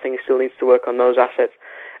tactical side of things, still needs to work on those assets,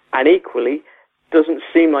 and equally doesn't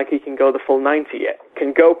seem like he can go the full 90 yet.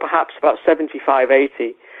 Can go perhaps about 75,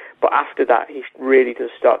 80, but after that he really does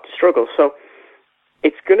start to struggle. So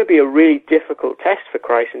it's going to be a really difficult test for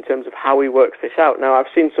Kreis in terms of how he works this out. Now,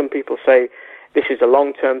 I've seen some people say this is a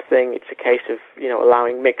long-term thing. It's a case of,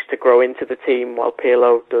 allowing Mix to grow into the team while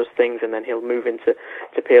Pirlo does things and then he'll move into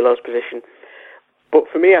Pirlo's position. But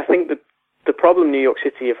for me, I think that the problem New York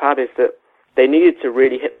City have had is that they needed to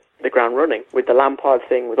really hit the ground running with the Lampard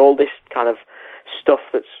thing, with all this kind of stuff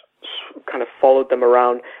that's kind of followed them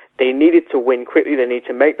around. They needed to win quickly. They need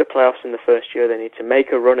to make the playoffs in the first year. They need to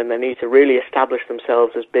make a run, and they need to really establish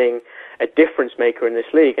themselves as being a difference maker in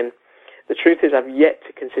this league. And the truth is, I've yet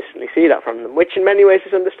to consistently see that from them, which in many ways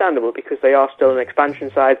is understandable because they are still an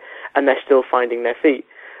expansion side and they're still finding their feet.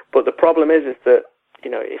 But the problem is that,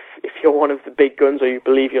 if you're one of the big guns or you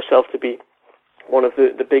believe yourself to be one of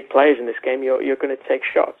the big players in this game, you're going to take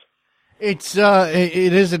shots. It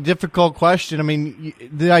is a difficult question. I mean,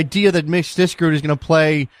 the idea that Mitch Diskerud is going to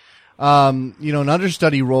play, an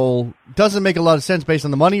understudy role doesn't make a lot of sense based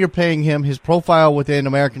on the money you're paying him, his profile within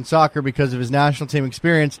American soccer because of his national team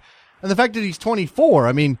experience, and the fact that he's 24.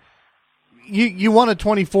 I mean, you want a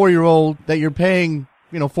 24-year-old that you're paying,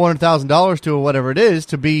 $400,000 to or whatever it is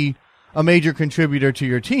to be a major contributor to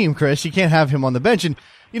your team, Chris. You can't have him on the bench. And,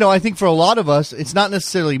 I think for a lot of us, it's not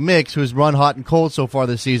necessarily Mix, who's run hot and cold so far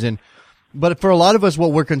this season. But for a lot of us,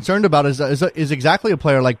 what we're concerned about is exactly a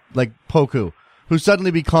player like Poku, who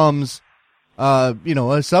suddenly becomes, a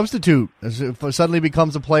substitute, suddenly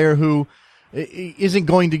becomes a player who isn't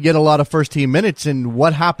going to get a lot of first-team minutes, and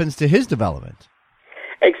what happens to his development?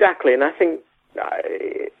 Exactly, and I think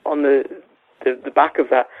on the back of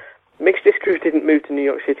that, Mix Diskerud didn't move to New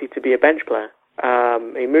York City to be a bench player.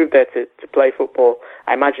 He moved there to play football,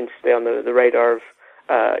 I imagine to stay on the radar of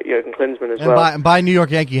Jurgen Klinsmann as well. And buy New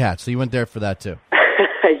York Yankee hats, so you went there for that too.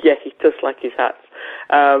 Yeah, he does like his hats.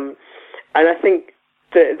 And I think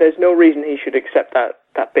there's no reason he should accept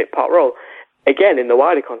that bit part role. Again, in the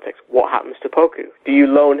wider context, what happens to Poku? Do you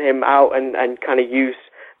loan him out and kind of use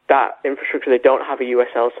that infrastructure? They don't have a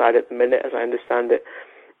USL side at the minute, as I understand it.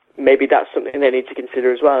 Maybe that's something they need to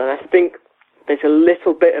consider as well. And I think there's a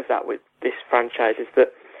little bit of that with this franchise, is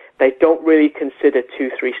that they don't really consider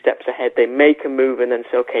 2-3 steps ahead. They make a move and then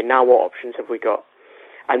say, okay, now what options have we got?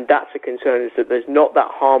 And that's a concern, is that there's not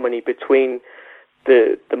that harmony between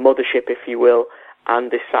the mothership, if you will,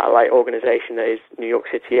 and this satellite organization that is New York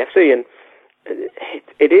City FC. And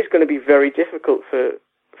it is going to be very difficult for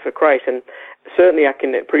Kreis. And certainly I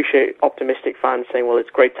can appreciate optimistic fans saying, well,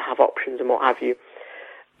 it's great to have options and what have you.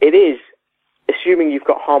 It is, assuming you've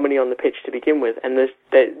got harmony on the pitch to begin with, and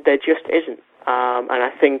there just isn't. And I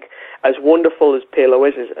think as wonderful as Pirlo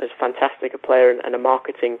is, as fantastic a player and a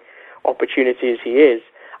marketing opportunity as he is,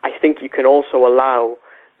 I think you can also allow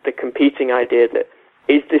the competing idea that,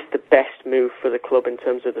 is this the best move for the club in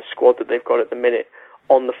terms of the squad that they've got at the minute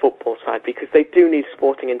on the football side? Because they do need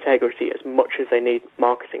sporting integrity as much as they need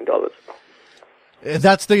marketing dollars.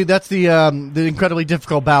 That's the incredibly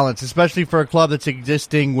difficult balance, especially for a club that's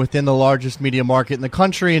existing within the largest media market in the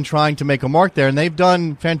country and trying to make a mark there. And they've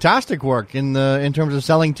done fantastic work in terms of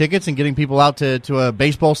selling tickets and getting people out to a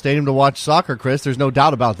baseball stadium to watch soccer, Chris. There's no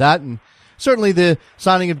doubt about that. And certainly the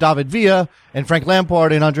signing of David Villa and Frank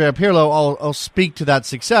Lampard and Andrea Pirlo all speak to that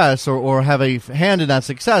success or have a hand in that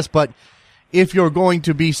success. But if you're going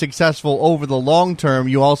to be successful over the long term,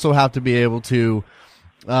 you also have to be able to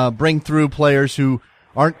bring through players who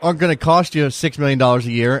aren't going to cost you $6 million a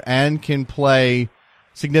year and can play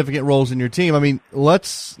significant roles in your team. I mean,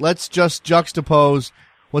 let's just juxtapose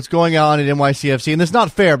what's going on at NYCFC, and it's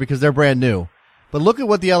not fair because they're brand new. But look at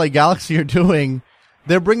what the LA Galaxy are doing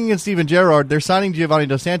they're bringing in Steven Gerrard, they're signing Giovanni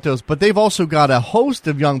Dos Santos, but they've also got a host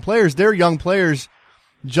of young players. Their young players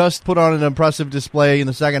just put on an impressive display in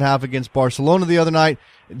the second half against Barcelona the other night,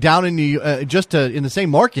 down in in the same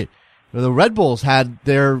market. The Red Bulls had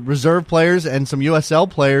their reserve players and some USL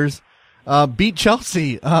players beat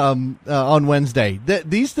Chelsea on Wednesday.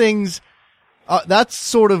 These things, that's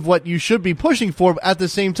sort of what you should be pushing for at the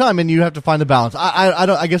same time, and you have to find the balance.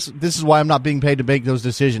 I guess this is why I'm not being paid to make those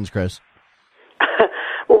decisions, Chris.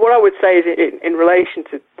 Well, what I would say is in relation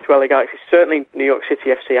to LA Galaxy, certainly New York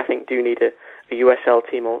City FC, I think, do need a USL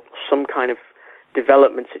team or some kind of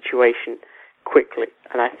development situation quickly.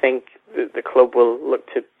 And I think the club will look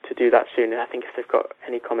to do that soon. And I think if they've got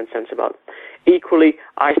any common sense about it. Equally,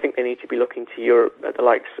 I think they need to be looking to Europe at the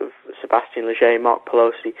likes of Sebastian Leger, Mark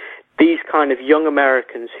Pelosi, these kind of young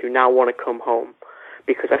Americans who now want to come home,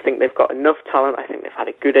 because I think they've got enough talent. I think they've had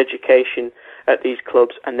a good education at these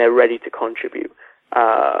clubs and they're ready to contribute.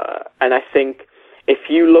 And I think if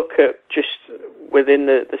you look at just within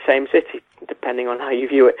the same city, depending on how you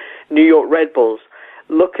view it, New York Red Bulls,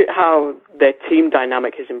 look at how their team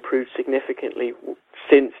dynamic has improved significantly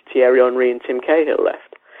since Thierry Henry and Tim Cahill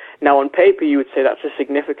left. Now, on paper, you would say that's a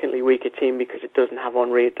significantly weaker team because it doesn't have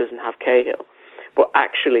Henry, it doesn't have Cahill. But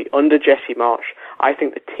actually, under Jesse Marsch, I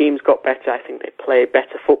think the team's got better. I think they play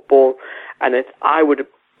better football. And I would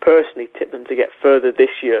personally tip them to get further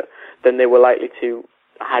this year than they were likely to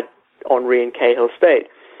had Henry and Cahill stayed.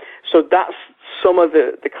 So that's some of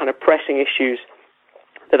the kind of pressing issues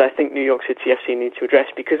that I think New York City FC need to address,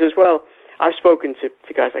 because as well, I've spoken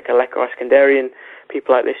to guys like Aleko Askandarian,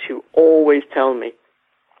 people like this, who always tell me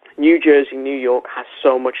New Jersey, New York has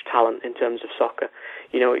so much talent in terms of soccer.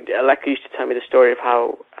 You know, Aleko used to tell me the story of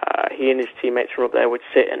how he and his teammates from up there would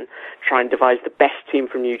sit and try and devise the best team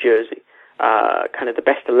from New Jersey, kind of the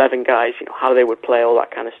best 11 guys, you know, how they would play, all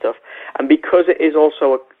that kind of stuff. And because it is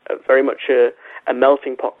also very much a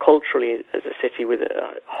melting pot culturally as a city with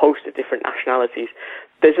a host of different nationalities,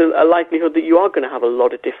 there's a likelihood that you are going to have a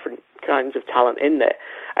lot of different kinds of talent in there.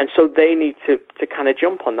 And so they need to kind of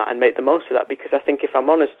jump on that and make the most of that, because I think, if I'm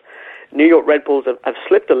honest, New York Red Bulls have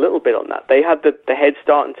slipped a little bit on that. They had the head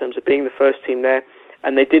start in terms of being the first team there,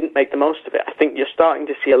 and they didn't make the most of it. I think you're starting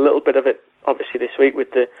to see a little bit of it, obviously, this week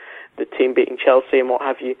with the team beating Chelsea and what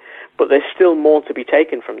have you, but there's still more to be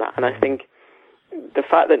taken from that. And I think the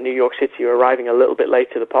fact that New York City are arriving a little bit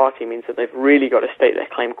late to the party means that they've really got to state their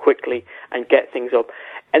claim quickly and get things up.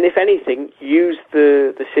 And if anything, use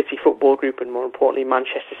the City Football Group and, more importantly,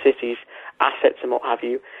 Manchester City's assets and what have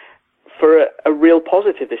you for a real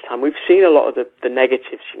positive this time. We've seen a lot of the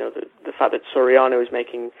negatives, you know, the fact that Soriano is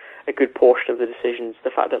making a good portion of the decisions,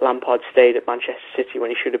 the fact that Lampard stayed at Manchester City when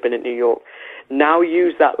he should have been at New York. Now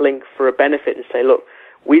use that link for a benefit and say, look,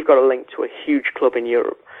 we've got a link to a huge club in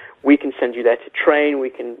Europe. We can send you there to train.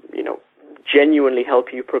 We can, you know, genuinely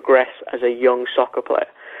help you progress as a young soccer player.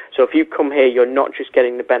 So if you come here, you're not just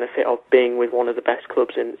getting the benefit of being with one of the best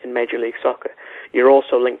clubs in Major League Soccer. You're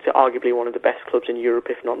also linked to arguably one of the best clubs in Europe,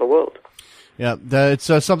 if not the world. Yeah,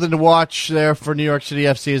 it's something to watch there for New York City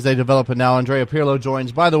FC as they develop it now. Andrea Pirlo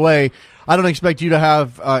joins. By the way, I don't expect you to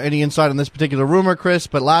have any insight on this particular rumor, Chris,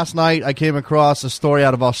 but last night I came across a story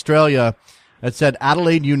out of Australia that said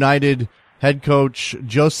Adelaide United head coach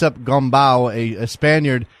Josep Gombau, a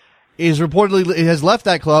Spaniard, has left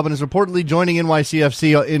that club and is reportedly joining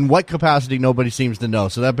NYCFC. In what capacity, nobody seems to know.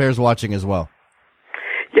 So that bears watching as well.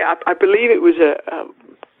 Yeah, I believe it was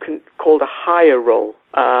called a higher role.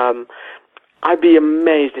 I'd be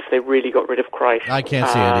amazed if they really got rid of Christ. I can't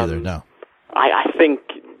see it either, no. I think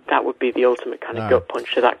that would be the ultimate kind of gut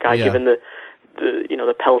punch to that guy, given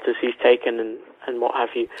the pelters he's taken and what have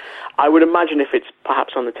you. I would imagine if it's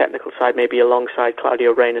perhaps on the technical side, maybe alongside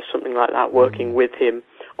Claudio Reyna, something like that, working with him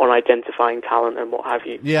on identifying talent and what have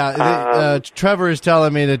you. Yeah, Trevor is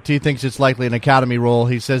telling me that he thinks it's likely an academy role.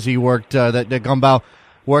 He says he worked, that Gombau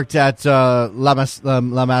worked at La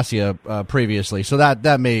Masia previously, so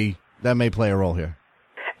that may play a role here.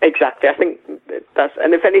 Exactly. I think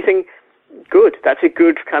and if anything, good. That's a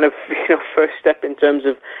good kind of first step in terms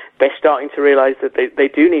of they're starting to realize that they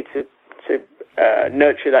do need to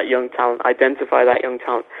nurture that young talent, identify that young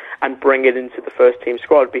talent, and bring it into the first team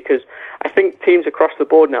squad, because I think teams across the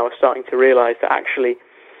board now are starting to realize that actually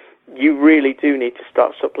you really do need to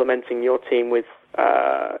start supplementing your team with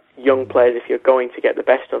young players if you're going to get the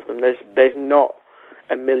best of them. There's not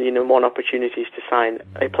 1,000,001 opportunities to sign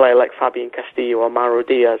a player like Fabian Castillo or Mauro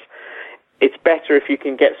Diaz. It's better if you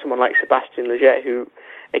can get someone like Sebastian Leggett, who,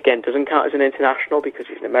 again, doesn't count as an international because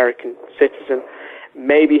he's an American citizen,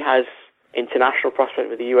 maybe has international prospect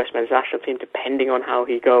with the US men's national team, depending on how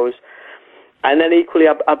he goes. And then equally,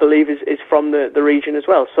 I believe, is from the region as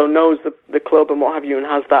well. So knows the club and what have you, and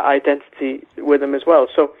has that identity with them as well.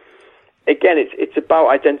 So again, it's about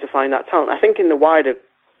identifying that talent. I think in the wider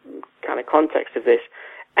kind of context of this,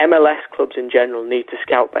 MLS clubs in general need to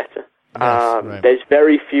scout better. Yes, right. There's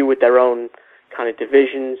very few with their own kind of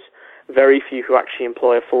divisions, very few who actually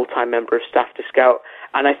employ a full-time member of staff to scout.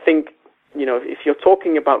 And I think, if you're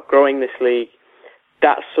talking about growing this league,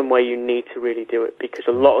 that's some way you need to really do it, because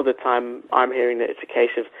a lot of the time I'm hearing that it's a case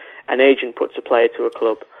of an agent puts a player to a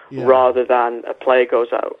club rather than a club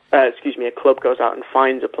goes out and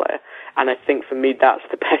finds a player. And I think for me that's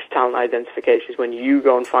the best talent identification, is when you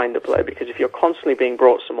go and find a player, because if you're constantly being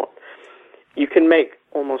brought someone, you can make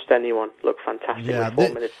almost anyone look fantastic with 4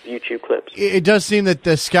 minutes of YouTube clips. It does seem that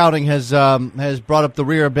the scouting has brought up the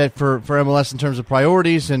rear a bit for MLS in terms of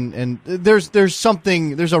priorities, and there's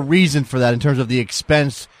a reason for that in terms of the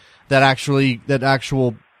expense that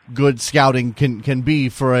actual good scouting can be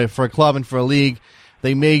for a club and for a league.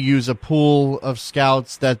 They may use a pool of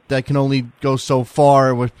scouts that can only go so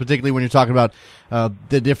far, particularly when you're talking about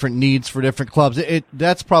the different needs for different clubs.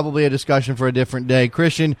 That's probably a discussion for a different day.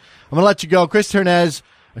 Christian, I'm going to let you go. Chris Hernandez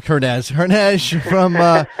from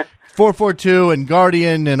 442 and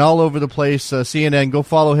Guardian and all over the place, CNN. Go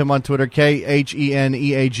follow him on Twitter,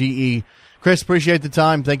 KHENEAGE. Chris, appreciate the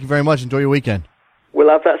time. Thank you very much. Enjoy your weekend. We'll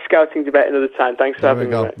have that scouting debate another time. Thanks for having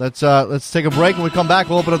me. There we go. Let's take a break. When we come back,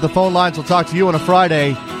 we'll open up the phone lines. We'll talk to you on a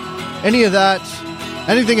Friday. Any of that,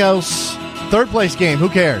 anything else, third place game, who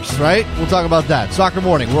cares, right? We'll talk about that. Soccer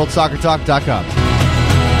Morning, WorldSoccerTalk.com.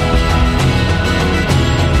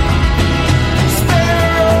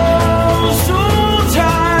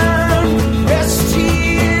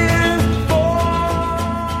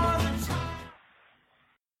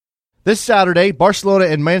 This Saturday, Barcelona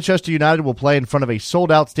and Manchester United will play in front of a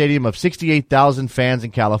sold-out stadium of 68,000 fans in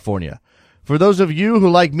California. For those of you who,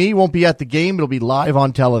 like me, won't be at the game, it'll be live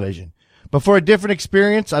on television. But for a different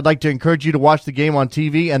experience, I'd like to encourage you to watch the game on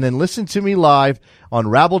TV and then listen to me live on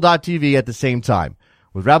Rabble.tv at the same time.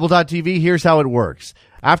 With Rabble.tv, here's how it works.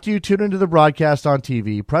 After you tune into the broadcast on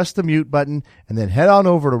TV, press the mute button and then head on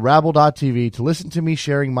over to Rabble.tv to listen to me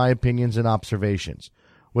sharing my opinions and observations.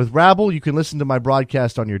 With Rabble, you can listen to my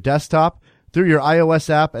broadcast on your desktop, through your iOS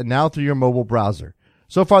app, and now through your mobile browser.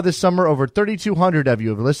 So far this summer, over 3,200 of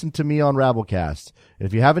you have listened to me on Rabblecast. And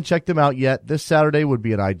if you haven't checked them out yet, this Saturday would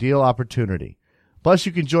be an ideal opportunity. Plus,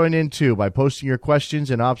 you can join in, too, by posting your questions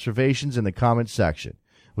and observations in the comments section.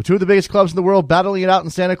 With two of the biggest clubs in the world battling it out in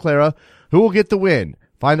Santa Clara, who will get the win?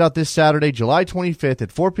 Find out this Saturday, July 25th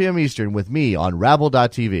at 4 p.m. Eastern with me on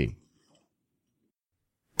Rabble.tv.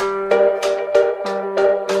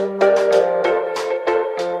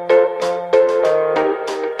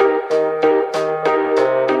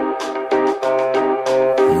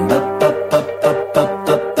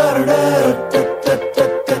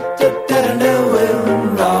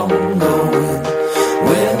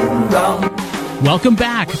 Welcome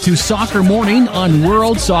back to Soccer Morning on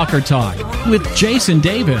World Soccer Talk with Jason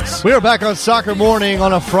Davis. We are back on Soccer Morning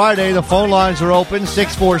on a Friday. The phone lines are open,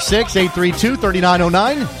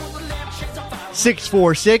 646-832-3909.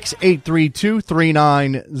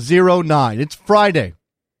 646-832-3909. It's Friday.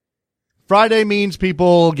 Friday means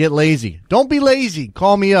people get lazy. Don't be lazy.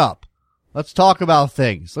 Call me up. Let's talk about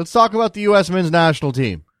things. Let's talk about the U.S. men's national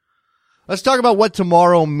team. Let's talk about what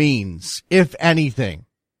tomorrow means, if anything.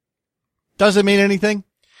 Does it mean anything?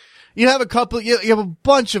 You have you have a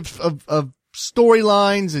bunch of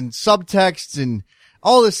storylines and subtexts and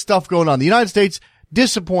all this stuff going on. The United States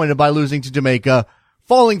disappointed by losing to Jamaica,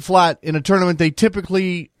 falling flat in a tournament they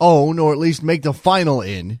typically own or at least make the final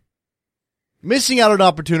in, missing out on an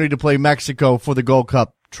opportunity to play Mexico for the Gold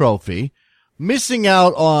Cup trophy, missing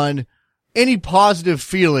out on any positive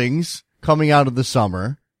feelings coming out of the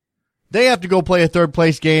summer. They have to go play a third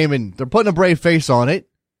place game and they're putting a brave face on it.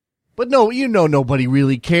 But no, nobody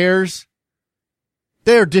really cares.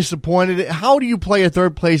 They're disappointed. How do you play a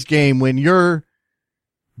third place game when your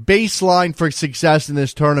baseline for success in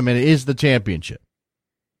this tournament is the championship?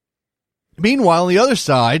 Meanwhile, on the other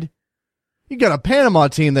side, you got a Panama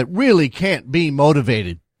team that really can't be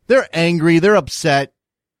motivated. They're angry. They're upset.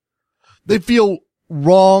 They feel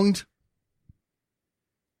wronged.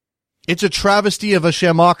 It's a travesty of a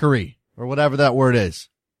shamockery, or whatever that word is.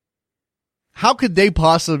 How could they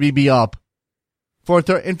possibly be up for a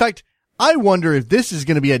third? In fact, I wonder if this is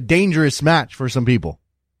going to be a dangerous match for some people.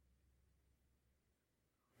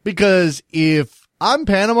 Because if I'm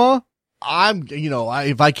Panama,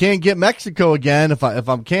 if I can't get Mexico again, if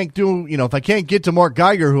I can't get to Mark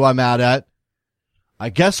Geiger, who I'm mad at, I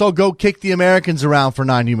guess I'll go kick the Americans around for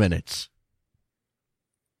 90 minutes.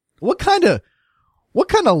 What kind of What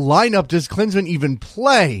kind of lineup does Klinsmann even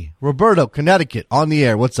play? Roberto, Connecticut, on the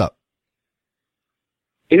air. What's up?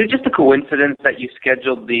 Is it just a coincidence that you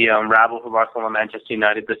scheduled the rabble for Barcelona-Manchester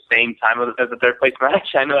United the same time as the third-place match?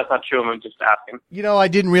 I know that's not true. I'm just asking. You know, I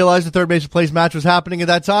didn't realize the third-place match was happening at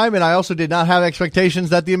that time, and I also did not have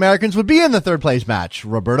expectations that the Americans would be in the third-place match,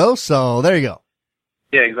 Roberto. So there you go.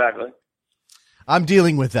 Yeah, exactly. I'm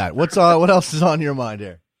dealing with that. What else is on your mind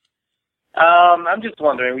here? I'm just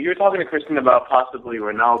wondering. You were talking to Kristen about possibly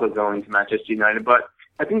Ronaldo going to Manchester United, but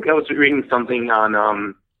I think I was reading something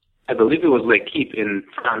on I believe it was L'Equipe in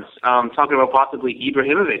France, talking about possibly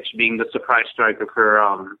Ibrahimovic being the surprise striker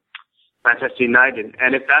for Manchester United.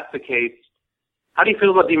 And if that's the case, how do you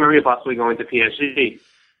feel about Di Maria possibly going to PSG?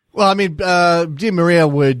 Well, I mean, Di Maria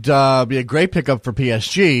would be a great pickup for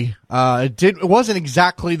PSG. It wasn't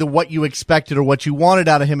exactly what you expected or what you wanted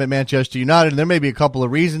out of him at Manchester United, and there may be a couple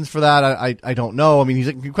of reasons for that. I don't know. I mean, he's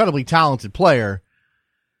an incredibly talented player.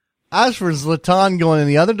 As for Zlatan going in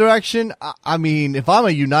the other direction, I mean, if I'm a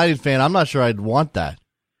United fan, I'm not sure I'd want that.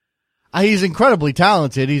 He's incredibly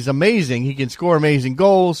talented. He's amazing. He can score amazing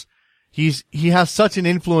goals. He has such an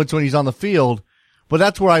influence when he's on the field, but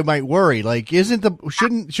that's where I might worry. Like,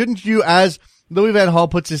 shouldn't you, as Louis van Gaal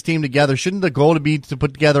puts his team together, shouldn't the goal be to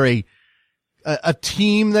put together a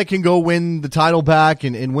team that can go win the title back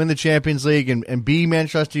and win the Champions League and be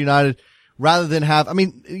Manchester United rather than have, I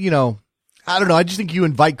mean, you know, I don't know. I just think you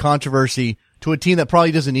invite controversy to a team that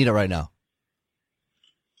probably doesn't need it right now.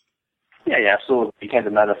 Yeah, absolutely. You can't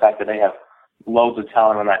deny the fact that they have loads of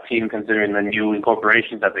talent on that team considering the new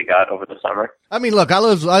incorporations that they got over the summer. I mean, look, I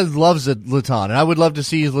love Zlatan, and I would love to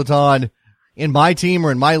see Zlatan in my team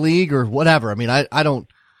or in my league or whatever. I mean, I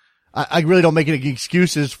really don't make any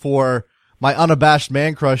excuses for my unabashed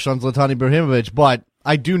man crush on Zlatan Ibrahimovic, but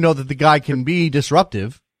I do know that the guy can be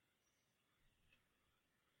disruptive.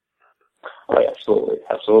 Oh, yeah,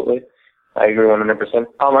 absolutely. I agree 100%.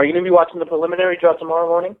 Are you going to be watching the preliminary draw tomorrow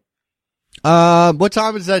morning? What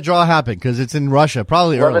time does that draw happen? Because it's in Russia,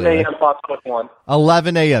 probably 11 early. 11 a.m. Fox Sports 1.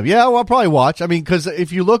 11 a.m. Yeah, well, I'll probably watch. I mean, because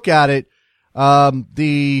if you look at it, you have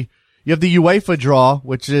the UEFA draw,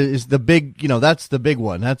 which is the big, that's the big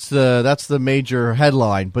one. That's the major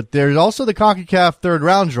headline. But there's also the CONCACAF third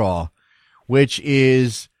round draw, which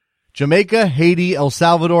is Jamaica, Haiti, El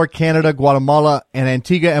Salvador, Canada, Guatemala, and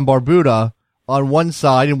Antigua and Barbuda on one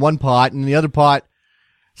side in one pot, and the other pot,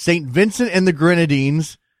 St. Vincent and the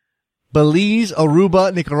Grenadines, Belize,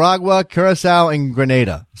 Aruba, Nicaragua, Curacao, and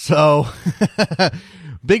Grenada. So,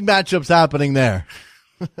 big matchups happening there.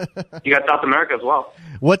 You got South America as well.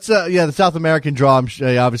 What's the South American draw?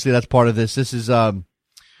 Obviously, that's part of this. This is well,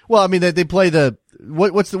 I mean, they play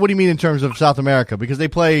what do you mean in terms of South America? Because they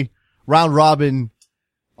play round robin,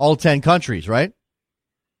 all 10 countries, right?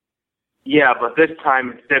 Yeah, but this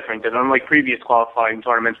time it's different. And unlike previous qualifying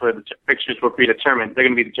tournaments where the fixtures were predetermined, they're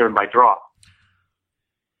going to be determined by draw.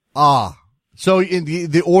 So in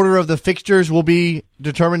the order of the fixtures will be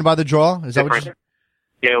determined by the draw? Is that what you're...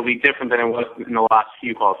 Yeah, it'll be different than it was in the last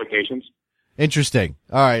few qualifications. Interesting.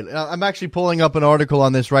 All right. I'm actually pulling up an article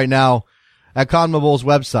on this right now at CONMEBOL's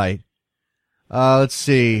website. Let's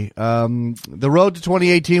see. The road to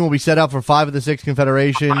 2018 will be set out for 5 of the 6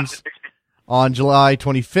 confederations on July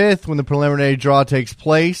 25th when the preliminary draw takes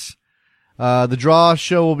place. The draw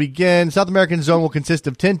show will begin. South American zone will consist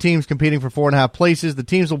of 10 teams competing for 4.5 places. The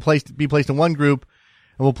teams will be placed in one group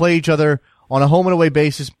and will play each other on a home and away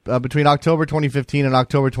basis between October 2015 and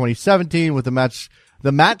October 2017 with the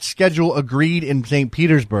match schedule agreed in St.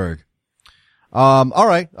 Petersburg. All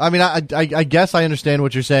right. I mean, I guess I understand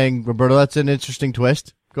what you're saying, Roberto. That's an interesting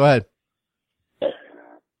twist. Go ahead.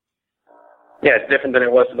 Yeah, it's different than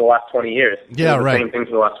it was for the last 20 years. Yeah, right. Same thing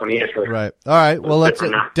for the last 20 years. Right. All right. Well, it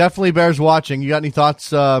definitely bears watching. You got any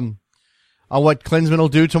thoughts on what Klinsmann will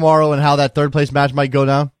do tomorrow and how that third place match might go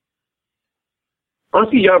down? I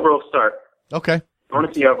want to see Yarbrough start. Okay. I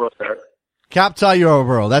want to see Yarbrough start. Captai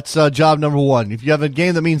Yarbrough. That's job number 1. If you have a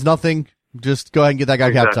game that means nothing, just go ahead and get that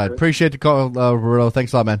guy captain. Appreciate the call, Roberto.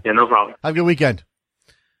 Thanks a lot, man. Yeah, no problem. Have a good weekend.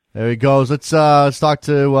 There he goes. Let's talk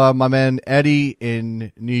to my man Eddie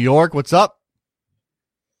in New York. What's up,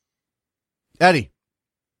 Eddie?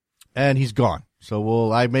 And he's gone.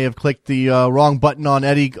 So I may have clicked the wrong button on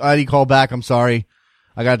Eddie. Eddie, call back. I'm sorry.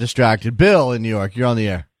 I got distracted. Bill in New York, you're on the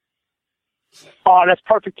air. Oh, that's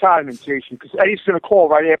perfect timing, Jason, because Eddie's going to call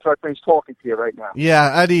right after I finish talking to you right now.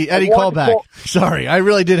 Yeah, Eddie, call back. Sorry, I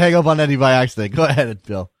really did hang up on Eddie by accident. Go ahead,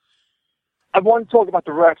 Bill. I want to talk about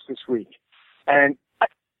the refs this week, and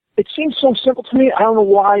it seems so simple to me. I don't know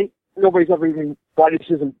why nobody's ever even, why this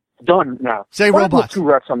isn't done now. Say robots. 2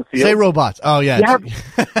 refs on the field. Say robots. Oh, yeah.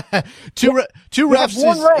 Two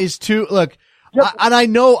refs is two. Look, I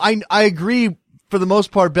know, I agree for the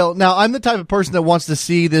most part, Bill. Now, I'm the type of person that wants to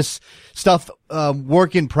see this stuff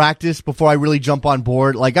work in practice before I really jump on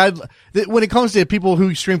board. Like, when it comes to people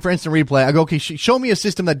who stream for instant replay, I go, okay, show me a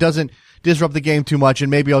system that doesn't disrupt the game too much,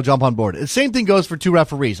 and maybe I'll jump on board. The same thing goes for 2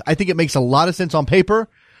 referees. I think it makes a lot of sense on paper,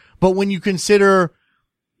 but when you consider,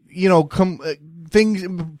 things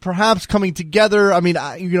perhaps coming together, I mean,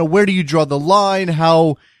 where do you draw the line?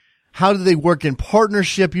 How do they work in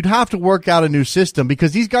partnership? You'd have to work out a new system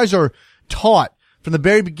because these guys are taught from the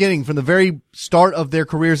very beginning, from the very start of their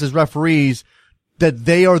careers as referees, that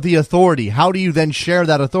they are the authority. How do you then share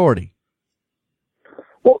that authority?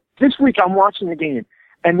 Well, this week I'm watching the game,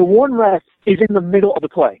 and the one ref is in the middle of the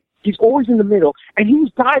play. He's always in the middle, and he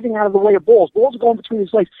was diving out of the way of balls. Balls are going between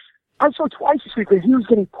his legs. I saw twice this week that he was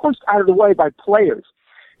getting pushed out of the way by players.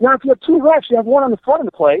 Now, if you have 2 refs, you have one on the front of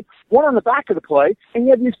the play, one on the back of the play, and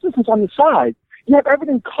you have the assistants on the side. You have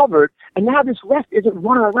everything covered, and now this ref isn't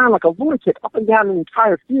running around like a lunatic up and down the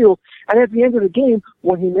entire field. And at the end of the game,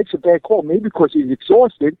 when he makes a bad call, maybe because he's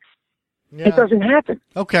exhausted, it doesn't happen.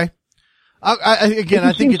 Okay. I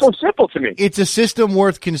think it's so simple to me. It's a system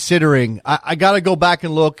worth considering. I got to go back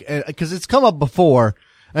and look because it's come up before.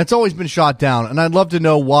 And it's always been shot down, and I'd love to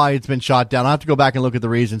know why it's been shot down. I'll have to go back and look at the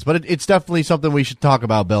reasons, but it's definitely something we should talk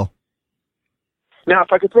about, Bill. Now,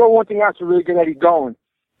 if I could throw one thing out to really get Eddie going,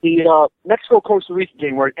 the Mexico-Costa Rica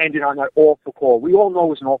game where it ended on that awful call. We all know it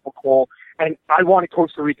was an awful call, and I wanted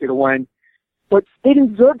Costa Rica to win, but they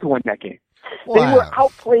didn't deserve to win that game. Wow. They were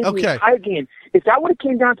outplayed the entire game. If that would have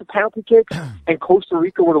came down to penalty kicks and Costa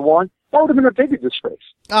Rica would have won, that would have been a bigger disgrace.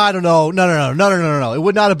 I don't know. No. It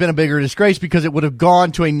would not have been a bigger disgrace because it would have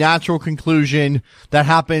gone to a natural conclusion that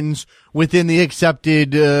happens within the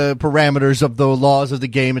accepted parameters of the laws of the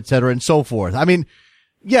game, et cetera, and so forth. I mean,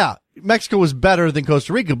 yeah, Mexico was better than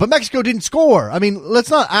Costa Rica, but Mexico didn't score. I mean, let's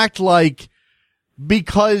not act like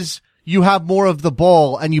because you have more of the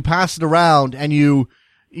ball and you pass it around and you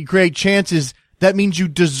create chances, that means you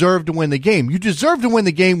deserve to win the game. You deserve to win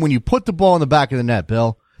the game when you put the ball in the back of the net,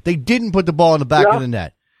 Bill. They didn't put the ball in the back of the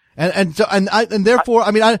net. And therefore, I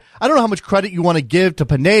mean, I don't know how much credit you want to give to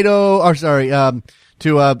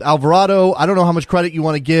to Alvarado. I don't know how much credit you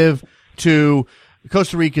want to give to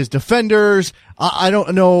Costa Rica's defenders. I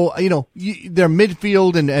don't know, their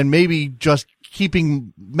midfield and maybe just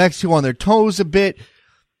keeping Mexico on their toes a bit.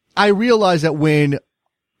 I realize that when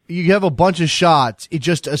you have a bunch of shots, it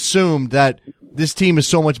just assumed that this team is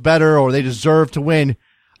so much better or they deserve to win.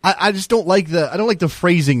 I just don't like the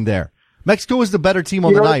phrasing there. Mexico is the better team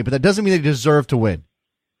on the night, but that doesn't mean they deserve to win.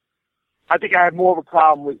 I think I have more of a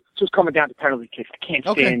problem with just coming down to penalty kicks. I can't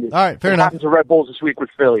stand it. All right, fair enough. It happened to Red Bulls this week with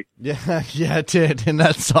Philly. Yeah, it did, and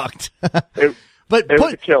that sucked. It was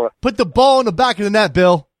a killer. Put the ball in the back of the net,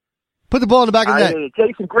 Bill. Put the ball in the back of the net.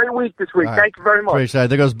 Jason, great week this week. Right. Thank you very much. Appreciate it.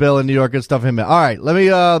 There goes Bill in New York. Good stuff him. All right, let me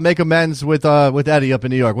make amends with Eddie up in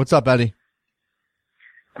New York. What's up, Eddie?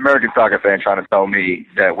 American soccer fan trying to tell me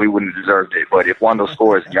that we wouldn't have deserved it, but if Wando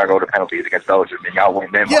scores and y'all go to penalties against Belgium, then y'all win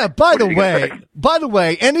them. Yeah, by the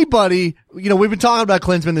way, anybody, we've been talking about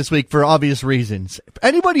Klinsmann this week for obvious reasons.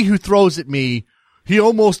 Anybody who throws at me, he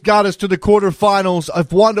almost got us to the quarterfinals if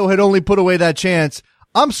Wando had only put away that chance,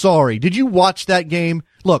 I'm sorry. Did you watch that game?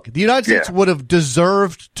 Look, the United States would have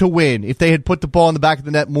deserved to win if they had put the ball in the back of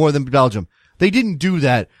the net more than Belgium. They didn't do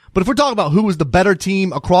that. But if we're talking about who was the better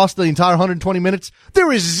team across the entire 120 minutes,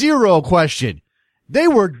 there is zero question. They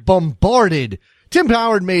were bombarded. Tim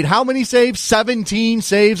Howard made how many saves? 17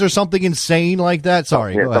 saves or something insane like that?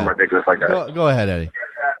 Sorry. Yeah, something ridiculous like that. Go ahead, Eddie.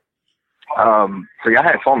 So y'all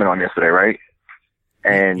had Foreman on yesterday, right?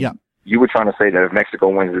 And you were trying to say that if Mexico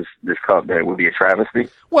wins this cup, that it would be a travesty.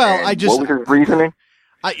 Well, what was his reasoning?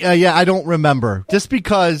 I don't remember. Just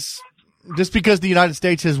because the United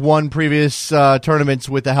States has won previous tournaments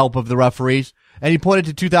with the help of the referees, and he pointed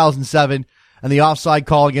to 2007 and the offside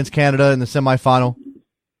call against Canada in the semifinal.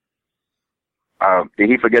 Did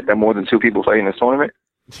he forget that more than 2 people played in this tournament?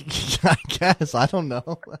 I guess. I don't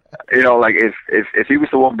know. Like if he was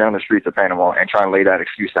to walk down the streets of Panama and try and lay that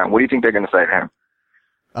excuse down, what do you think they're going to say to him?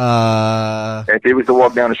 If he was to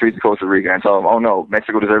walk down the streets of Costa Rica and tell him, oh no,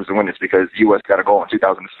 Mexico deserves to win this because the U.S. got a goal in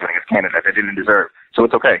 2007 against Canada that they didn't deserve, so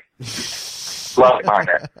it's okay. Logic behind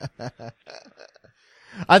that.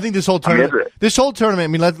 I think this whole tournament, I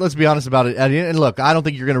mean, let's be honest about it, Eddie. And look, I don't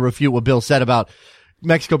think you're going to refute what Bill said about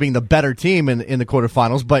Mexico being the better team in the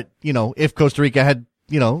quarterfinals. But, if Costa Rica had,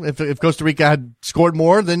 if Costa Rica had scored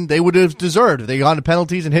more, then they would have deserved. If they got into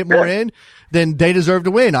penalties and hit more in, then they deserve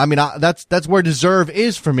to win. I mean, that's where deserve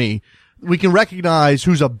is for me. We can recognize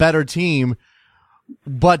who's a better team.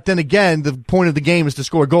 But then again, the point of the game is to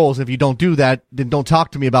score goals. If you don't do that, then don't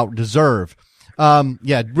talk to me about deserve.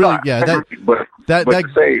 Really, yeah. But to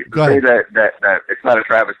say that it's not a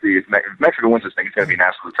travesty. If Mexico wins this thing, it's going to be an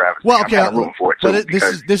absolute travesty. Well, okay, I'm kind of rooting for it. But this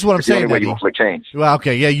is what I'm saying. The only way you inflict change. Well,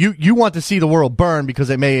 okay, yeah. You want to see the world burn because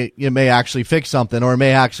it may actually fix something, or it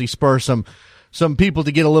may actually spur some people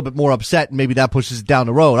to get a little bit more upset, and maybe that pushes it down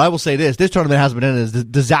the road. I will say this tournament has been a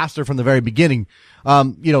disaster from the very beginning.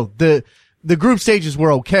 The group stages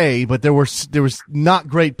were okay, but there was not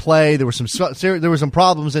great play. There were some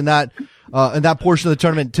problems in that portion of the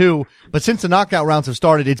tournament too. But since the knockout rounds have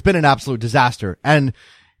started, it's been an absolute disaster. And,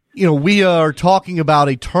 we are talking about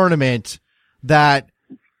a tournament that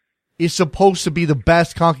is supposed to be the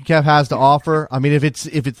best CONCACAF has to offer. I mean, if it's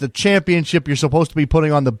the championship, you're supposed to be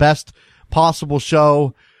putting on the best possible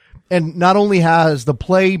show. And not only has the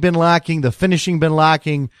play been lacking, the finishing been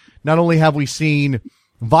lacking, not only have we seen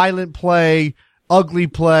violent play, ugly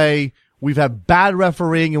play, we've had bad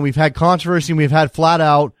refereeing, and we've had controversy, and we've had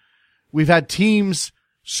we've had teams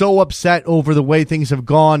so upset over the way things have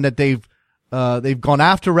gone that they've gone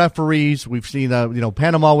after referees. We've seen,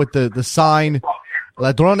 Panama with the sign,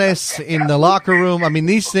 ladrones in the locker room. I mean,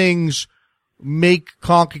 these things make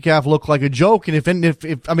CONCACAF look like a joke. And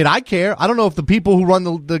if I care. I don't know if the people who run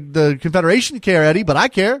the Confederation care, Eddie, but I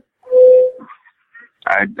care.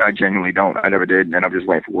 I genuinely don't. I never did, and I'm just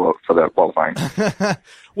waiting for the qualifying.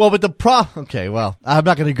 Well, but okay, well, I'm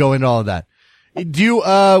not going to go into all of that. Do you,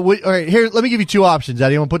 all right, here, let me give you two options,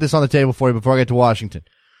 Eddie. I'm going to put this on the table for you before I get to Washington.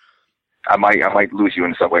 I might lose you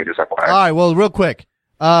in the subway, just FYI. All right, well, real quick.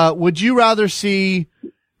 Would you rather see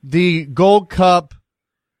the Gold Cup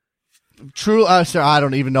I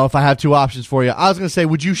don't even know if I have two options for you. I was going to say,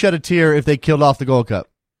 would you shed a tear if they killed off the Gold Cup?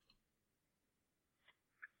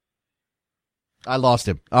 I lost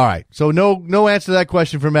him. All right. So no answer to that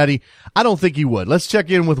question from Eddie. I don't think he would. Let's check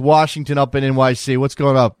in with Washington up in NYC. What's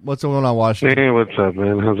going on? What's going on, Washington? Hey, what's up,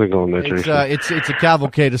 man? How's it going there, Jason? It's a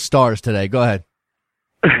cavalcade of stars today. Go ahead.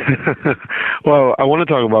 Well, I want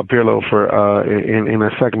to talk about Pirlo in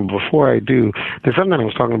a second. Before I do, there's something I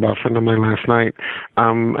was talking about a friend of mine last night.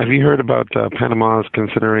 Have you heard about Panama's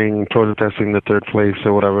considering protesting the third place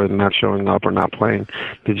or whatever, and not showing up or not playing?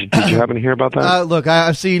 Did you happen to hear about that? Look,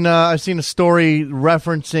 I've seen a story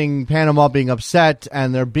referencing Panama being upset,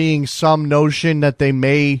 and there being some notion that they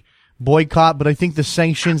may boycott, but I think the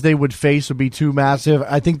sanctions they would face would be too massive.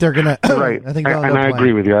 I think they're gonna. Right, I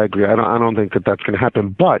agree with you. I agree. I don't think that that's gonna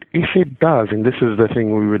happen. But if it does, and this is the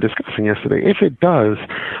thing we were discussing yesterday, if it does,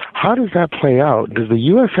 how does that play out? Does the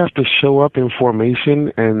U.S. have to show up in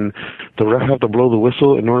formation, and the ref have to blow the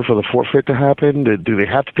whistle in order for the forfeit to happen? Do they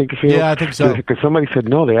have to take the field? Yeah, I think so. Because somebody said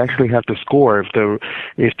no, they actually have to score. If the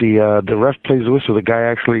ref plays the whistle, the guy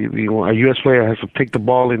actually, a U.S. player has to take the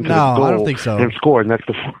ball into the goal I don't think so. and score, and that's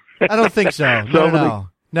the. I don't think so. No.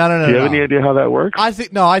 Do you have any idea how that works? I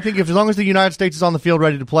think if as long as the United States is on the field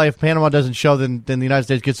ready to play, if Panama doesn't show, then the United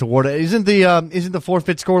States gets awarded. Isn't the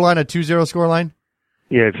forfeit scoreline a 2-0 scoreline?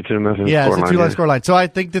 Yeah, it's a 2-0 Yeah, scoreline. It's a 2-0 scoreline. So I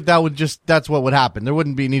think that's what would happen. There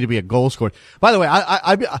wouldn't need to be a goal scored. By the way,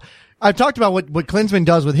 I've talked about what Klinsmann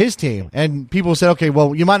does with his team, and people said, okay,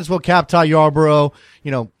 well, you might as well cap Ty Yarborough.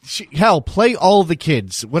 Hell, play all the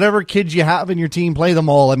kids. Whatever kids you have in your team, play them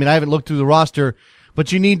all. I mean, I haven't looked through the roster,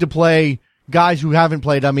 but you need to play guys who haven't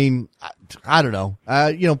played. I mean, I don't know.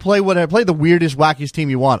 Play the weirdest, wackiest team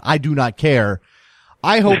you want. I do not care.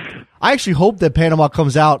 I actually hope that Panama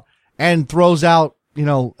comes out and throws out,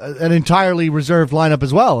 an entirely reserved lineup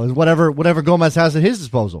as well, as whatever Gomez has at his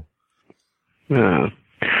disposal. Yeah.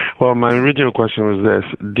 Well, my original question was this.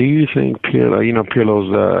 Do you think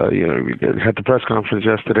Pirlo's, had the press conference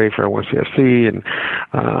yesterday for NYCFC,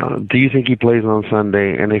 and do you think he plays on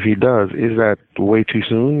Sunday? And if he does, is that way too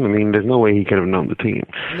soon? I mean, there's no way he could have known the team.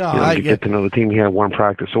 No, to get to know the team, he had one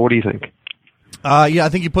practice. So what do you think? I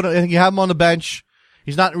think you have him on the bench.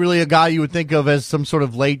 He's not really a guy you would think of as some sort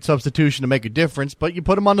of late substitution to make a difference, but you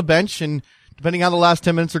put him on the bench, and depending on how the last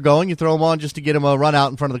 10 minutes are going, you throw him on just to get him a run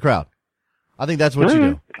out in front of the crowd. I think that's what you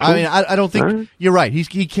do. Cool. I mean, I don't think you're right. He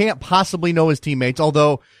can't possibly know his teammates,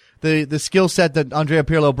 although the skill set that Andrea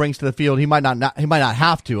Pirlo brings to the field, he might not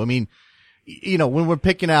have to. I mean, when we're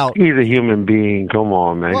picking out, he's a human being. Come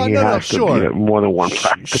on, man. Well, he has to be more than one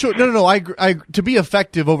practice. Sure. No. I to be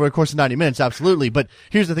effective over the course of 90 minutes, absolutely. But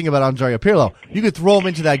here's the thing about Andrea Pirlo: you could throw him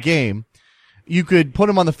into that game, you could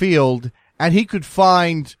put him on the field, and he could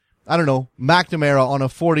find, I don't know, McNamara on a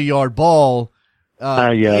 40-yard ball.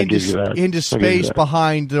 Into space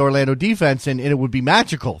behind the Orlando defense, and it would be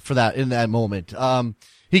magical for that in that moment.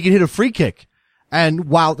 He could hit a free kick and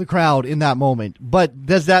wow the crowd in that moment. But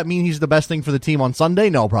does that mean he's the best thing for the team on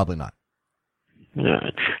Sunday? No, probably not. Yeah.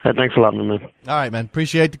 Thanks a lot, my man. All right, man.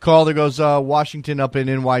 Appreciate the call. There goes Washington up in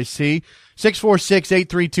NYC.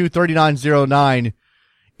 646-832-3909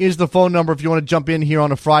 is the phone number if you want to jump in here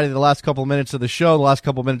on a Friday, the last couple of minutes of the show, the last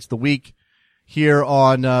couple of minutes of the week here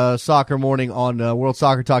on Soccer Morning on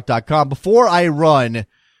WorldSoccerTalk.com. Before I run,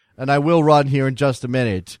 and I will run here in just a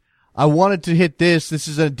minute, I wanted to hit this. This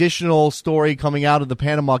is an additional story coming out of the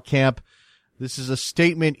Panama camp. This is a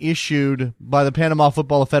statement issued by the Panama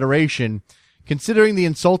Football Federation considering the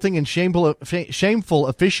insulting and shameful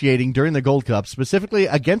officiating during the Gold Cup, specifically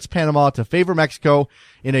against Panama to favor Mexico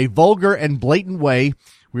in a vulgar and blatant way.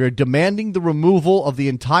 We are demanding the removal of the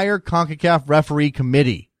entire CONCACAF referee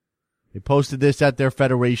committee. They posted this at their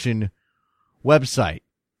federation website.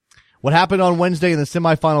 What happened on Wednesday in the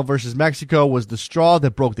semifinal versus Mexico was the straw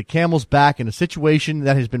that broke the camel's back in a situation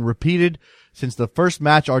that has been repeated since the first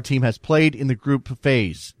match our team has played in the group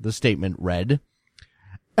phase, the statement read.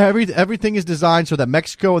 Everything is designed so that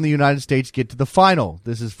Mexico and the United States get to the final.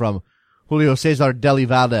 This is from Julio Cesar Deli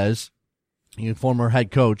Valdez, former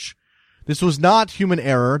head coach. This was not human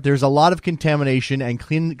error. There's a lot of contamination and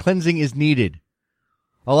cleansing is needed.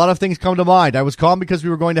 A lot of things come to mind. I was calm because we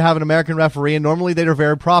were going to have an American referee, and normally they are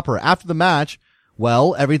very proper. After the match,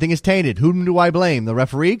 well, everything is tainted. Whom do I blame? The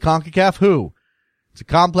referee? CONCACAF? Who? It's a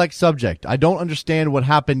complex subject. I don't understand what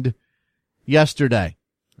happened yesterday.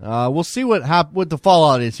 We'll see what the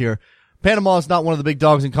fallout is here. Panama is not one of the big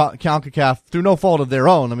dogs in CONCACAF through no fault of their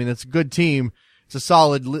own. I mean, it's a good team. It's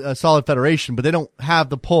a solid federation, but they don't have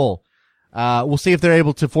the pull. We'll see if they're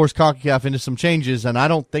able to force CONCACAF into some changes, and I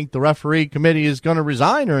don't think the referee committee is going to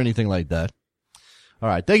resign or anything like that. All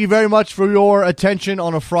right. Thank you very much for your attention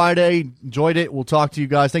on a Friday. Enjoyed it. We'll talk to you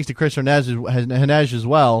guys. Thanks to Chris Hernandez as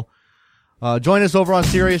well. Join us over on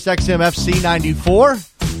Sirius XM FC 94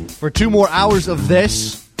 for 2 more hours of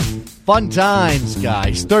this. Fun times,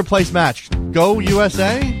 guys. 3rd place match. Go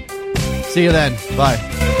USA. See you then. Bye.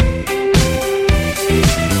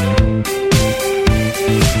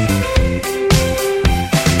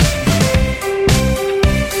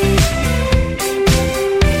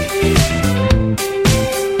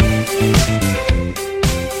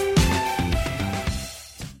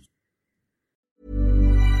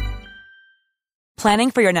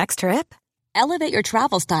 Planning for your next trip? Elevate your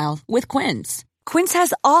travel style with Quince. Quince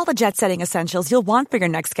has all the jet-setting essentials you'll want for your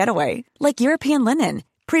next getaway, like European linen,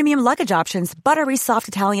 premium luggage options, buttery soft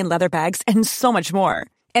Italian leather bags, and so much more.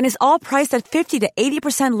 And is all priced at 50 to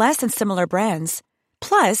 80% less than similar brands.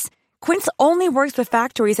 Plus, Quince only works with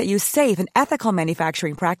factories that use safe and ethical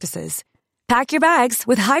manufacturing practices. Pack your bags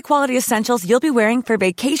with high-quality essentials you'll be wearing for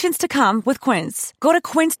vacations to come with Quince. Go to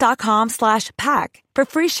quince.com/pack for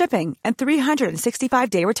free shipping and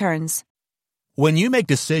 365-day returns. When you make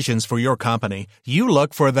decisions for your company, you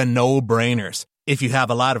look for the no-brainers. If you have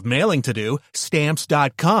a lot of mailing to do,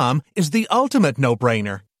 Stamps.com is the ultimate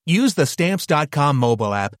no-brainer. Use the Stamps.com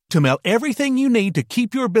mobile app to mail everything you need to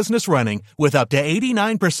keep your business running with up to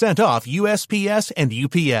 89% off USPS and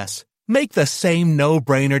UPS. Make the same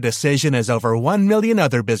no-brainer decision as over 1 million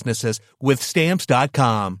other businesses with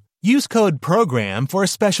Stamps.com. Use code PROGRAM for a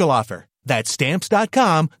special offer. That's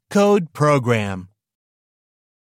Stamps.com, code PROGRAM.